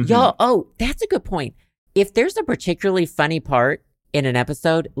 Y'all, that's a good point. If there's a particularly funny part in an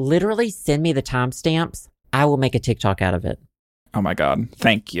episode, literally send me the timestamps. I will make a TikTok out of it. Oh my God.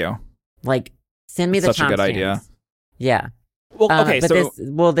 Thank you. Like, send me the timestamps. Such a good idea. Yeah. Well, okay,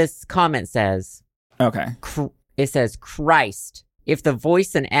 this comment says, okay. It says, Christ, if the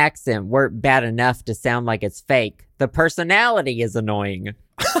voice and accent weren't bad enough to sound like it's fake, the personality is annoying.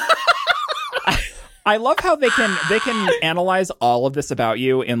 I love how they can analyze all of this about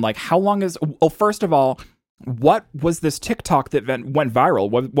you in like how long is. Well, first of all, what was this TikTok that went viral?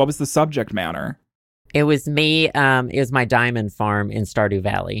 What was the subject matter? It was me. It was my diamond farm in Stardew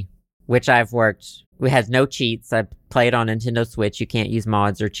Valley, which I've worked. It has no cheats. I play it on Nintendo Switch. You can't use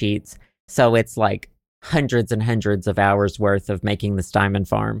mods or cheats, so it's like hundreds and hundreds of hours worth of making this diamond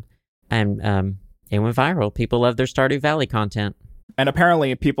farm, and It went viral. People love their Stardew Valley content. And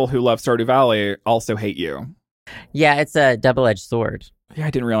apparently people who love Stardew Valley also hate you. Yeah, it's a double-edged sword. Yeah, I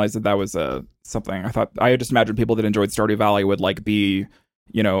didn't realize that was something. I just imagined people that enjoyed Stardew Valley would like be,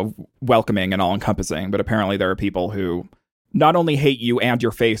 welcoming and all-encompassing. But apparently there are people who not only hate you and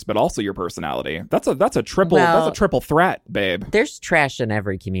your face, but also your personality. That's a triple threat, babe. There's trash in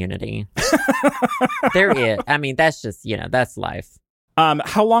every community. There is. I mean, that's just, that's life.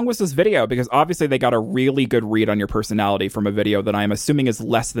 How long was this video? Because obviously they got a really good read on your personality from a video that I'm assuming is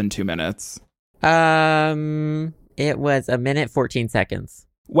less than 2 minutes. It was 1 minute, 14 seconds.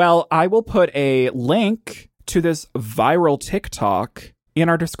 Well, I will put a link to this viral TikTok in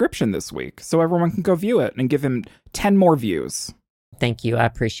our description this week, so everyone can go view it and give him 10 more views. Thank you. I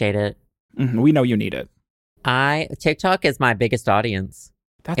appreciate it. Mm-hmm. We know you need it. TikTok is my biggest audience.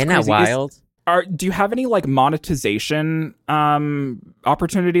 That's Isn't crazy. that wild? Do you have any like monetization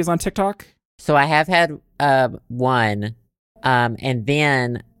opportunities on TikTok? So I have had one, and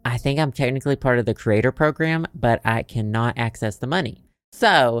then I think I'm technically part of the creator program, but I cannot access the money.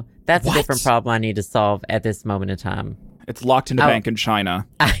 So that's a different problem I need to solve at this moment in time. It's locked in a bank in China.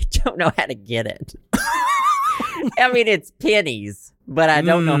 I don't know how to get it. I mean, it's pennies, but I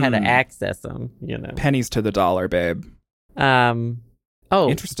don't know how to access them, Pennies to the dollar, babe. Interesting.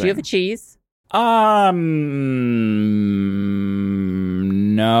 Do you have a cheese?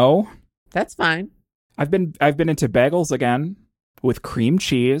 No. That's fine. I've been into bagels again with cream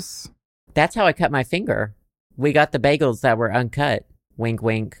cheese. That's how I cut my finger. We got the bagels that were uncut. Wink,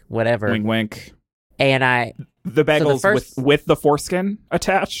 wink, whatever. Wink, wink. And the bagels with the foreskin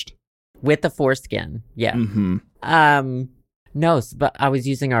attached? With the foreskin, yeah. Mm-hmm. No, but I was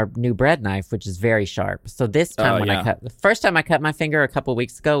using our new bread knife, which is very sharp. So this time the first time I cut my finger a couple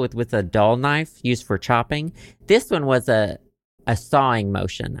weeks ago with a dull knife used for chopping. This one was a sawing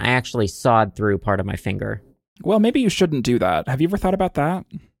motion. I actually sawed through part of my finger. Well, maybe you shouldn't do that. Have you ever thought about that?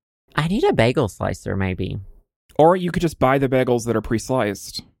 I need a bagel slicer, maybe. Or you could just buy the bagels that are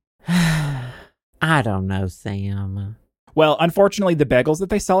pre-sliced. I don't know, Sam. Well, unfortunately, the bagels that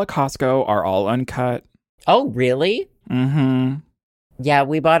they sell at Costco are all uncut. Oh, really? Mm-hmm. Yeah,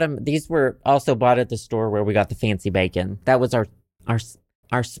 we bought them. These were also bought at the store where we got the fancy bacon. That was our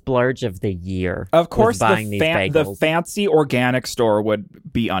splurge of the year. Of course, the fancy organic store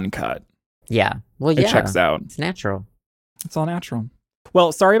would be uncut. Yeah. Well, yeah. It checks out. It's natural. It's all natural.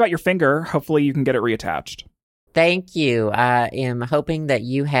 Well, sorry about your finger. Hopefully you can get it reattached. Thank you. I am hoping that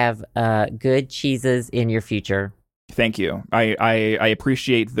you have good cheeses in your future. Thank you. I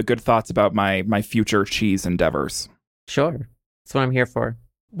appreciate the good thoughts about my future cheese endeavors. Sure. That's what I'm here for.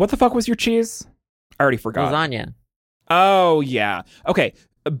 What the fuck was your cheese? I already forgot. Lasagna. Oh, yeah. Okay.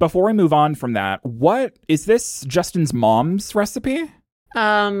 Before we move on from that, what is this Justin's mom's recipe?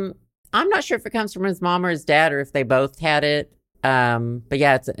 I'm not sure if it comes from his mom or his dad or if they both had it. But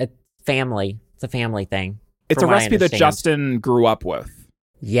yeah, it's a family. It's a family thing. It's a recipe that Justin grew up with.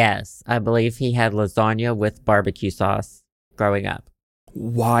 Yes. I believe he had lasagna with barbecue sauce growing up.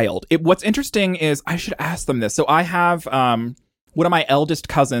 Wild. What's interesting is I should ask them this. So I have one of my eldest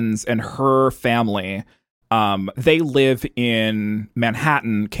cousins and her family. They live in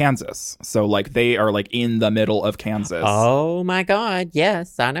Manhattan, Kansas. So like they are like in the middle of Kansas. Oh my God.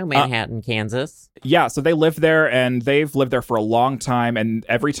 Yes. I know Manhattan, Kansas. Yeah. So they live there and they've lived there for a long time. And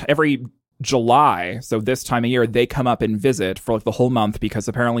every July, so this time of year, they come up and visit for like the whole month because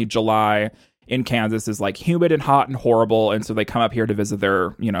apparently July in Kansas is like humid and hot and horrible. And so they come up here to visit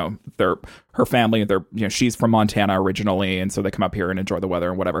her family. She's from Montana originally. And so they come up here and enjoy the weather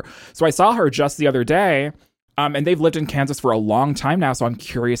and whatever. So I saw her just the other day. And they've lived in Kansas for a long time now. So I'm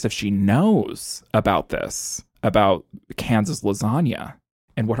curious if she knows about this, about Kansas lasagna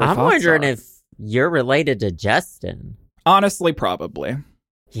and what her thoughts are. I'm wondering if you're related to Justin. Honestly, probably.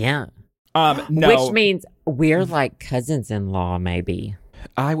 Yeah. No. Which means we're like cousins-in-law, maybe.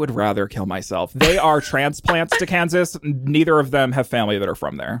 I would rather kill myself. They are transplants to Kansas. Neither of them have family that are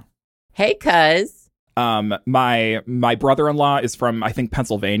from there. Hey, cuz. My brother-in-law is from, I think,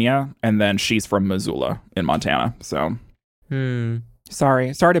 Pennsylvania, and then she's from Missoula in Montana. So,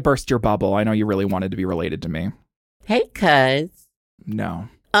 sorry to burst your bubble. I know you really wanted to be related to me. Hey, cuz. No.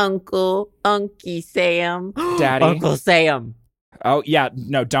 Unky Sam. Daddy. Uncle Sam. Oh yeah,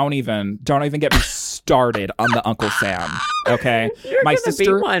 no, don't even get me started on the Uncle Sam. Okay, my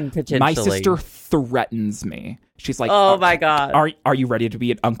sister threatens me. She's like, "Oh my God, are you ready to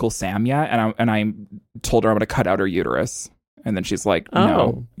be an Uncle Sam yet?" And I told her I'm going to cut out her uterus, and then she's like,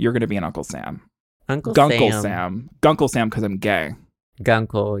 "No, you're going to be an Uncle Sam." Gunkle Sam because I'm gay.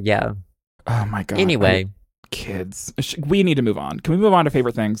 Gunkle, yeah. Oh my God. Anyway, kids, we need to move on. Can we move on to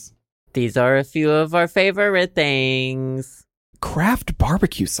favorite things? These are a few of our favorite things. Kraft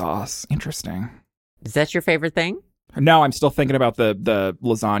barbecue sauce. Interesting. Is that your favorite thing? No, I'm still thinking about the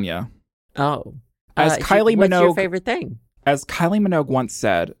lasagna. Oh. As Kylie what's your Minogue, favorite thing? as Kylie Minogue once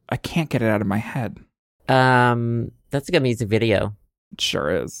said, I can't get it out of my head. That's a good music video. It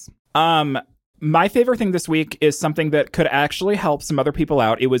sure is. My favorite thing this week is something that could actually help some other people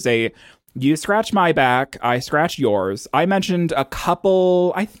out. It was you scratch my back, I scratch yours. I mentioned a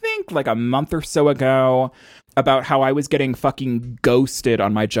couple, I think like a month or so ago, about how I was getting fucking ghosted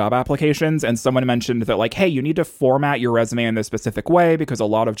on my job applications. And someone mentioned that like, hey, you need to format your resume in this specific way because a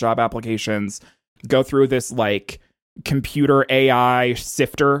lot of job applications go through this like computer AI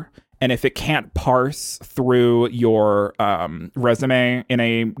sifter. And if it can't parse through your resume in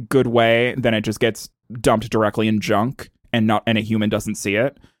a good way, then it just gets dumped directly in junk and a human doesn't see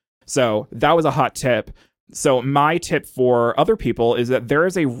it. So that was a hot tip. So my tip for other people is that there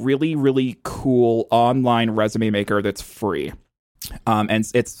is a really, really cool online resume maker that's free. And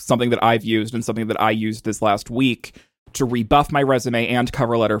it's something that I've used and something that I used this last week to rebuff my resume and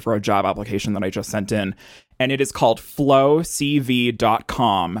cover letter for a job application that I just sent in. And it is called flowcv.com.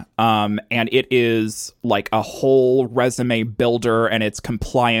 And it is like a whole resume builder, and it's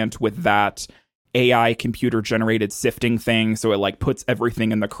compliant with that AI computer generated sifting thing. So it like puts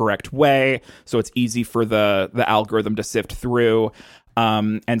everything in the correct way. So it's easy for the algorithm to sift through.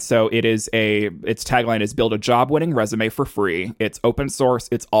 And so its tagline is build a job winning resume for free. It's open source.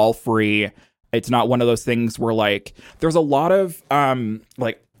 It's all free. It's not one of those things where like there's a lot of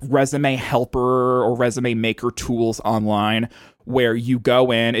like resume helper or resume maker tools online where you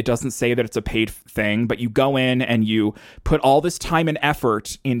go in, it doesn't say that it's a paid thing, but you go in and you put all this time and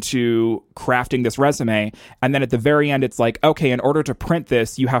effort into crafting this resume. And then at the very end, it's like, okay, in order to print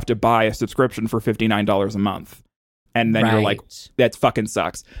this, you have to buy a subscription for $59 a month. And then you're like, that fucking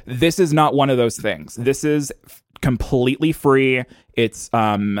sucks. This is not one of those things. This is completely free. It's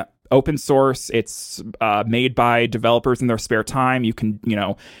open source. It's made by developers in their spare time. You can,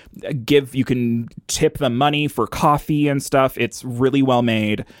 you can tip them money for coffee and stuff. It's really well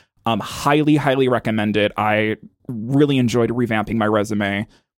made. Highly, highly recommend it. I really enjoyed revamping my resume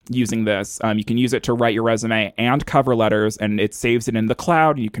using this. You can use it to write your resume and cover letters, and it saves it in the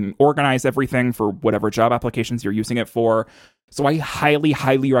cloud. You can organize everything for whatever job applications you're using it for. So I highly,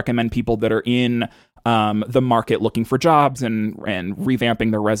 highly recommend people that are in the market looking for jobs and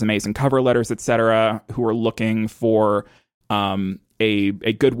revamping their resumes and cover letters, etc., who are looking for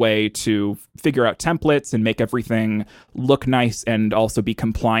a good way to figure out templates and make everything look nice and also be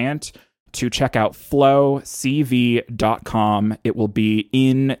compliant, to check out flowcv.com. It will be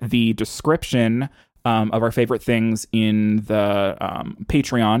in the description of our favorite things in the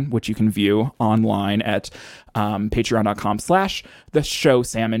Patreon, which you can view online at patreon.com/the show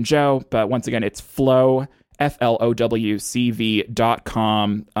Sam and Joe. But once again, it's flowcv.com.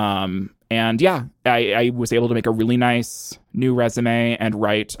 And yeah, I was able to make a really nice new resume and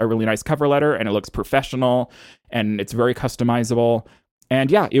write a really nice cover letter, and it looks professional and it's very customizable. And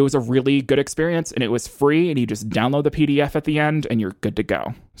yeah, it was a really good experience, and it was free, and you just download the PDF at the end and you're good to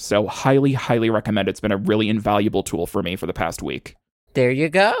go. So highly, highly recommend it. It's been a really invaluable tool for me for the past week. There you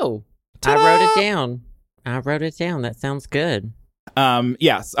go. Ta-da! I wrote it down. That sounds good.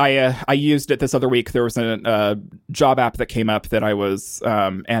 Yes, I used it this other week. There was a job app that came up that I was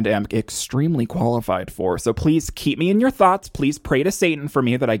and am extremely qualified for. So please keep me in your thoughts. Please pray to Satan for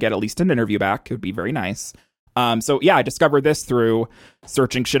me that I get at least an interview back. It would be very nice. So yeah, I discovered this through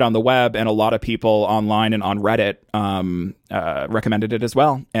searching shit on the web, and a lot of people online and on Reddit recommended it as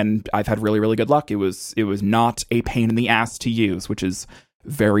well. And I've had really, really good luck. It was not a pain in the ass to use, which is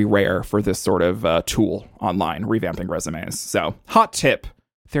very rare for this sort of tool online, revamping resumes. So hot tip.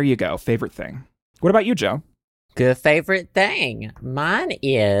 There you go. Favorite thing. What about you, Joe? Good favorite thing. Mine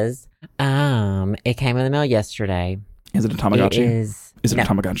is, it came in the mail yesterday. Is it a Tamagotchi? Is it no. a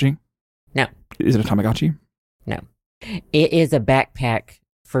Tamagotchi? No. Is it a Tamagotchi? No. It is a backpack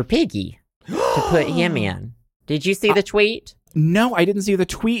for Piggy to put him in. Did you see the tweet? No, I didn't see the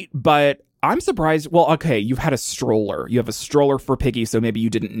tweet, but I'm surprised. Well, okay, you've had a stroller. You have a stroller for Piggy, so maybe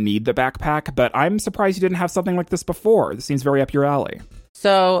you didn't need the backpack, but I'm surprised you didn't have something like this before. This seems very up your alley.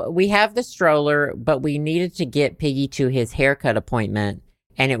 So we have the stroller, but we needed to get Piggy to his haircut appointment,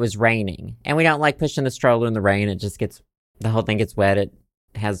 and it was raining. And we don't like pushing the stroller in the rain. The whole thing gets wet. It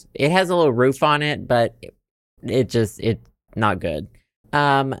has a little roof on it, but it's not good.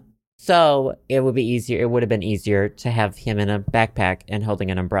 So it would have been easier to have him in a backpack and holding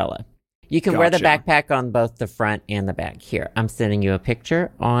an umbrella. You can wear the backpack on both the front and the back. Here, I'm sending you a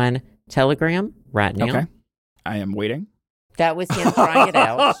picture on Telegram right now. Okay. I am waiting. That was him trying it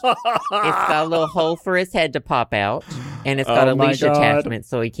out. It's got a little hole for his head to pop out, and it's got a leash attachment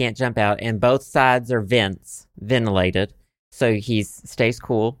so he can't jump out. And both sides are ventilated, so he stays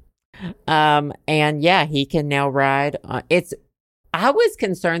cool. And yeah, he can now ride. I was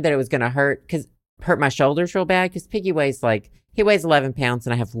concerned that it was going to hurt my shoulders real bad because Piggy weighs 11 pounds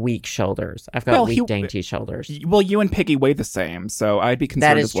and I have weak shoulders. I've got weak, dainty shoulders. Well, you and Piggy weigh the same, so I'd be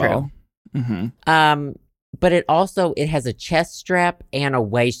concerned as well. That is true. Mm-hmm. But it has a chest strap and a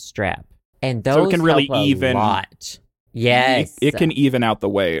waist strap, and those so it can really help a lot. Yes, it can even out the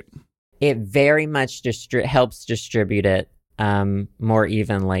weight. It very much helps distribute it more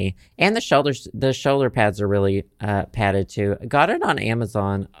evenly, and the shoulder pads are really padded too. Got it on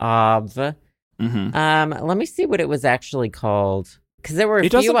Amazon. Mm-hmm. Let me see what it was actually called because there were a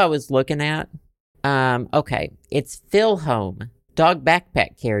few I was looking at. Okay, it's Phil Home. Dog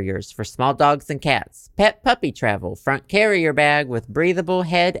backpack carriers for small dogs and cats. Pet puppy travel. Front carrier bag with breathable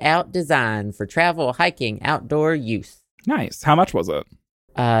head-out design for travel, hiking, outdoor use. Nice. How much was it?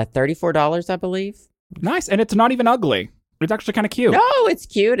 $34, I believe. Nice. And it's not even ugly. It's actually kind of cute. No, it's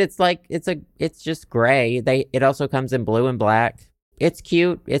cute. It's just gray. It also comes in blue and black. It's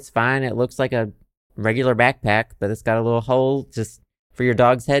cute. It's fine. It looks like a regular backpack, but it's got a little hole just for your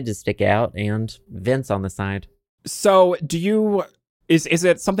dog's head to stick out and vents on the side. So is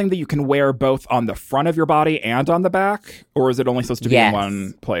it something that you can wear both on the front of your body and on the back? Or is it only supposed to be in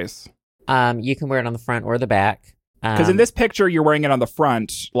one place? You can wear it on the front or the back. Because in this picture, you're wearing it on the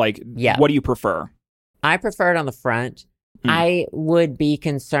front. What do you prefer? I prefer it on the front. I would be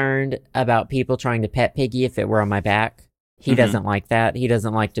concerned about people trying to pet Piggy if it were on my back. He doesn't like that. He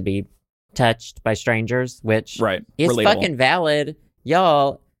doesn't like to be touched by strangers, which is relatable. Fucking valid.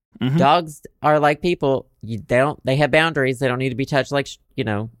 Y'all, dogs are like people. They have boundaries. They don't need to be touched you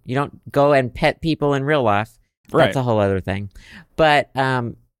don't go and pet people in real life. That's a whole other thing. But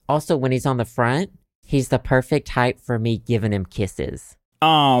also when he's on the front, he's the perfect height for me giving him kisses.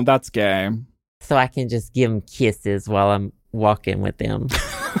 Oh, that's gay. So I can just give him kisses while I'm walking with him.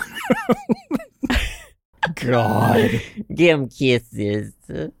 God. Give him kisses.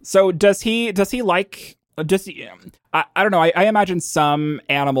 So does he like... I don't know. I imagine some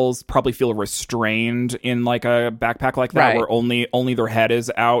animals probably feel restrained in like a backpack like that, where only their head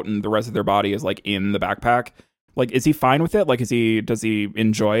is out and the rest of their body is like in the backpack. Like, is he fine with it? Like, does he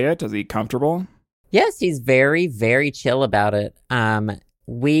enjoy it? Is he comfortable? Yes, he's very, very chill about it.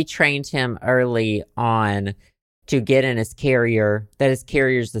 We trained him early on to get in his carrier. That his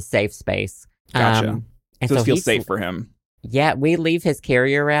carrier's the safe space. Gotcha. And so it feels safe for him. Yeah, we leave his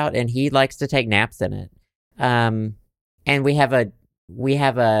carrier out, and he likes to take naps in it. And we have a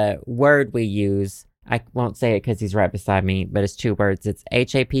word we use. I won't say it because he's right beside me, but it's 2 words. It's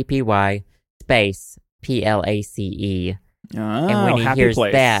HAPPY space PLACE. Oh, and when he hears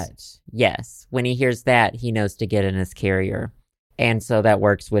place. that, when he hears that, he knows to get in his carrier. And so that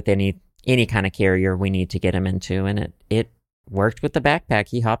works with any kind of carrier we need to get him into. And it worked with the backpack.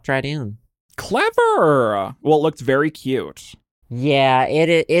 He hopped right in. Clever. Well, it looked very cute. Yeah,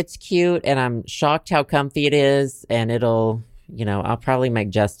 it's cute, and I'm shocked how comfy it is, and I'll probably make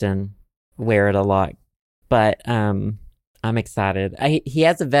Justin wear it a lot, but I'm excited. He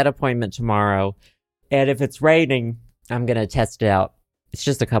has a vet appointment tomorrow, and if it's raining, I'm going to test it out. It's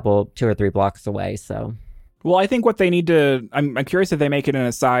just 2 or 3 blocks away, so. Well, I think what they need to, I'm curious if they make it in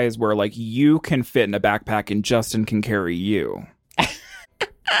a size where, like, you can fit in a backpack and Justin can carry you.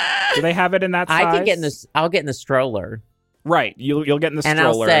 Do they have it in that size? I'll get in the stroller. Right, you'll get in the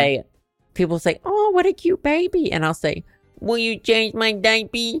stroller. And people say, "Oh, what a cute baby," and I'll say, "Will you change my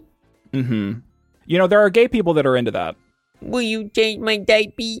diaper?" Mm-hmm. There are gay people that are into that. Will you change my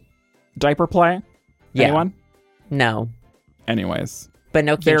diaper? Diaper play? Yeah. Anyone? No. Anyways, but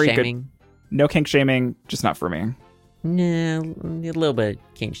no kink shaming. Good. No kink shaming, just not for me. No, a little bit of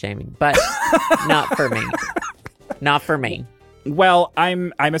kink shaming, but not for me. Not for me. Well,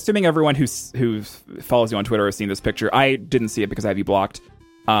 I'm assuming everyone who follows you on Twitter has seen this picture. I didn't see it because I have you blocked.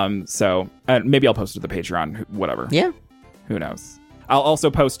 So maybe I'll post it to the Patreon. Whatever. Yeah. Who knows? I'll also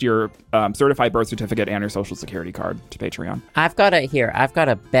post your certified birth certificate and your social security card to Patreon. I've got it here. I've got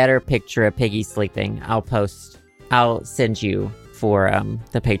a better picture of Piggy sleeping. I'll send you for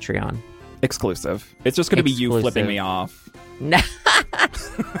the Patreon. Exclusive. It's just going to be you flipping me off. No.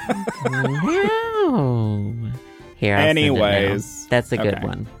 No. Here, anyways, that's a good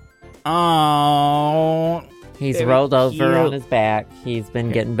one. Oh, he's rolled over on his back. He's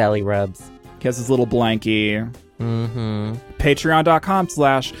been getting belly rubs. He has his little blankie. Mm-hmm.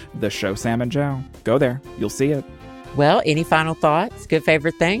 Patreon.com/The Show Sam and Joe. Go there. You'll see it. Well, any final thoughts? Good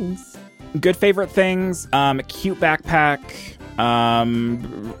favorite things? Good favorite things, cute backpack,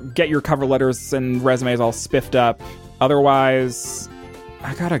 get your cover letters and resumes all spiffed up. Otherwise,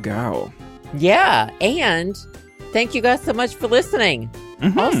 I gotta go. Yeah, and thank you guys so much for listening.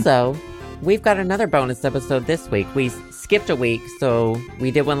 Mm-hmm. Also, we've got another bonus episode this week. We skipped a week, so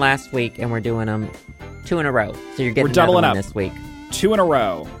we did one last week, and we're doing them 2 in a row. So you're getting We're doubling another one up this week. 2 in a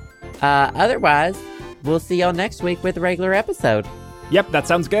row. Otherwise, we'll see y'all next week with a regular episode. Yep, that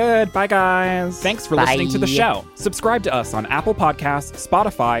sounds good. Bye, guys. Thanks for listening to the show. Subscribe to us on Apple Podcasts,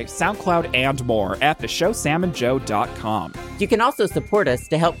 Spotify, SoundCloud, and more at theshowsamandjoe.com. You can also support us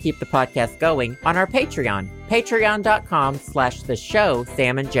to help keep the podcast going on our Patreon,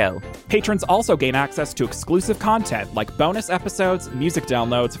 patreon.com/theshowsamandjoe. Patrons also gain access to exclusive content like bonus episodes, music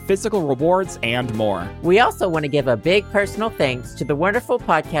downloads, physical rewards, and more. We also want to give a big personal thanks to the wonderful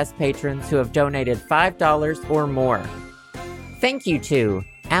podcast patrons who have donated $5 or more. Thank you to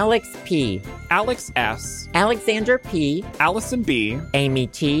Alex P., Alex S., Alexander P., Allison B., Amy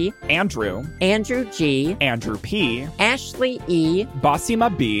T., Andrew, Andrew G., Andrew P., Ashley E.,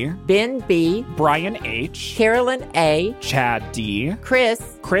 Basima B., Ben B., Brian H., Carolyn A., Chad D.,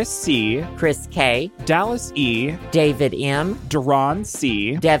 Chris C., Chris K., Dallas E., David M., Duran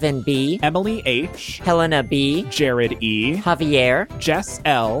C., Devin B., Emily H., Helena B., Jared E., Javier, Jess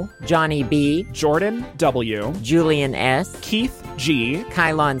L., Johnny B., Jordan W., Julian S., Keith G.,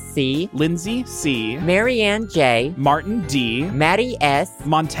 Kylon C., Lindsay C., Marianne J., Martin D., Maddie S.,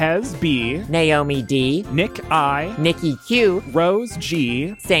 Montez B., Naomi D., Nick I., Nikki Q., Rose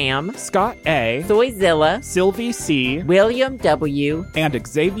G., Sam, Scott A., Soyzilla, Sylvie C., William W., and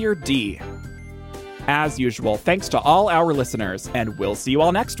Xavier D. As usual, thanks to all our listeners, and we'll see you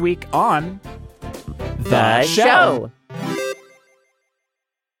all next week on The Show.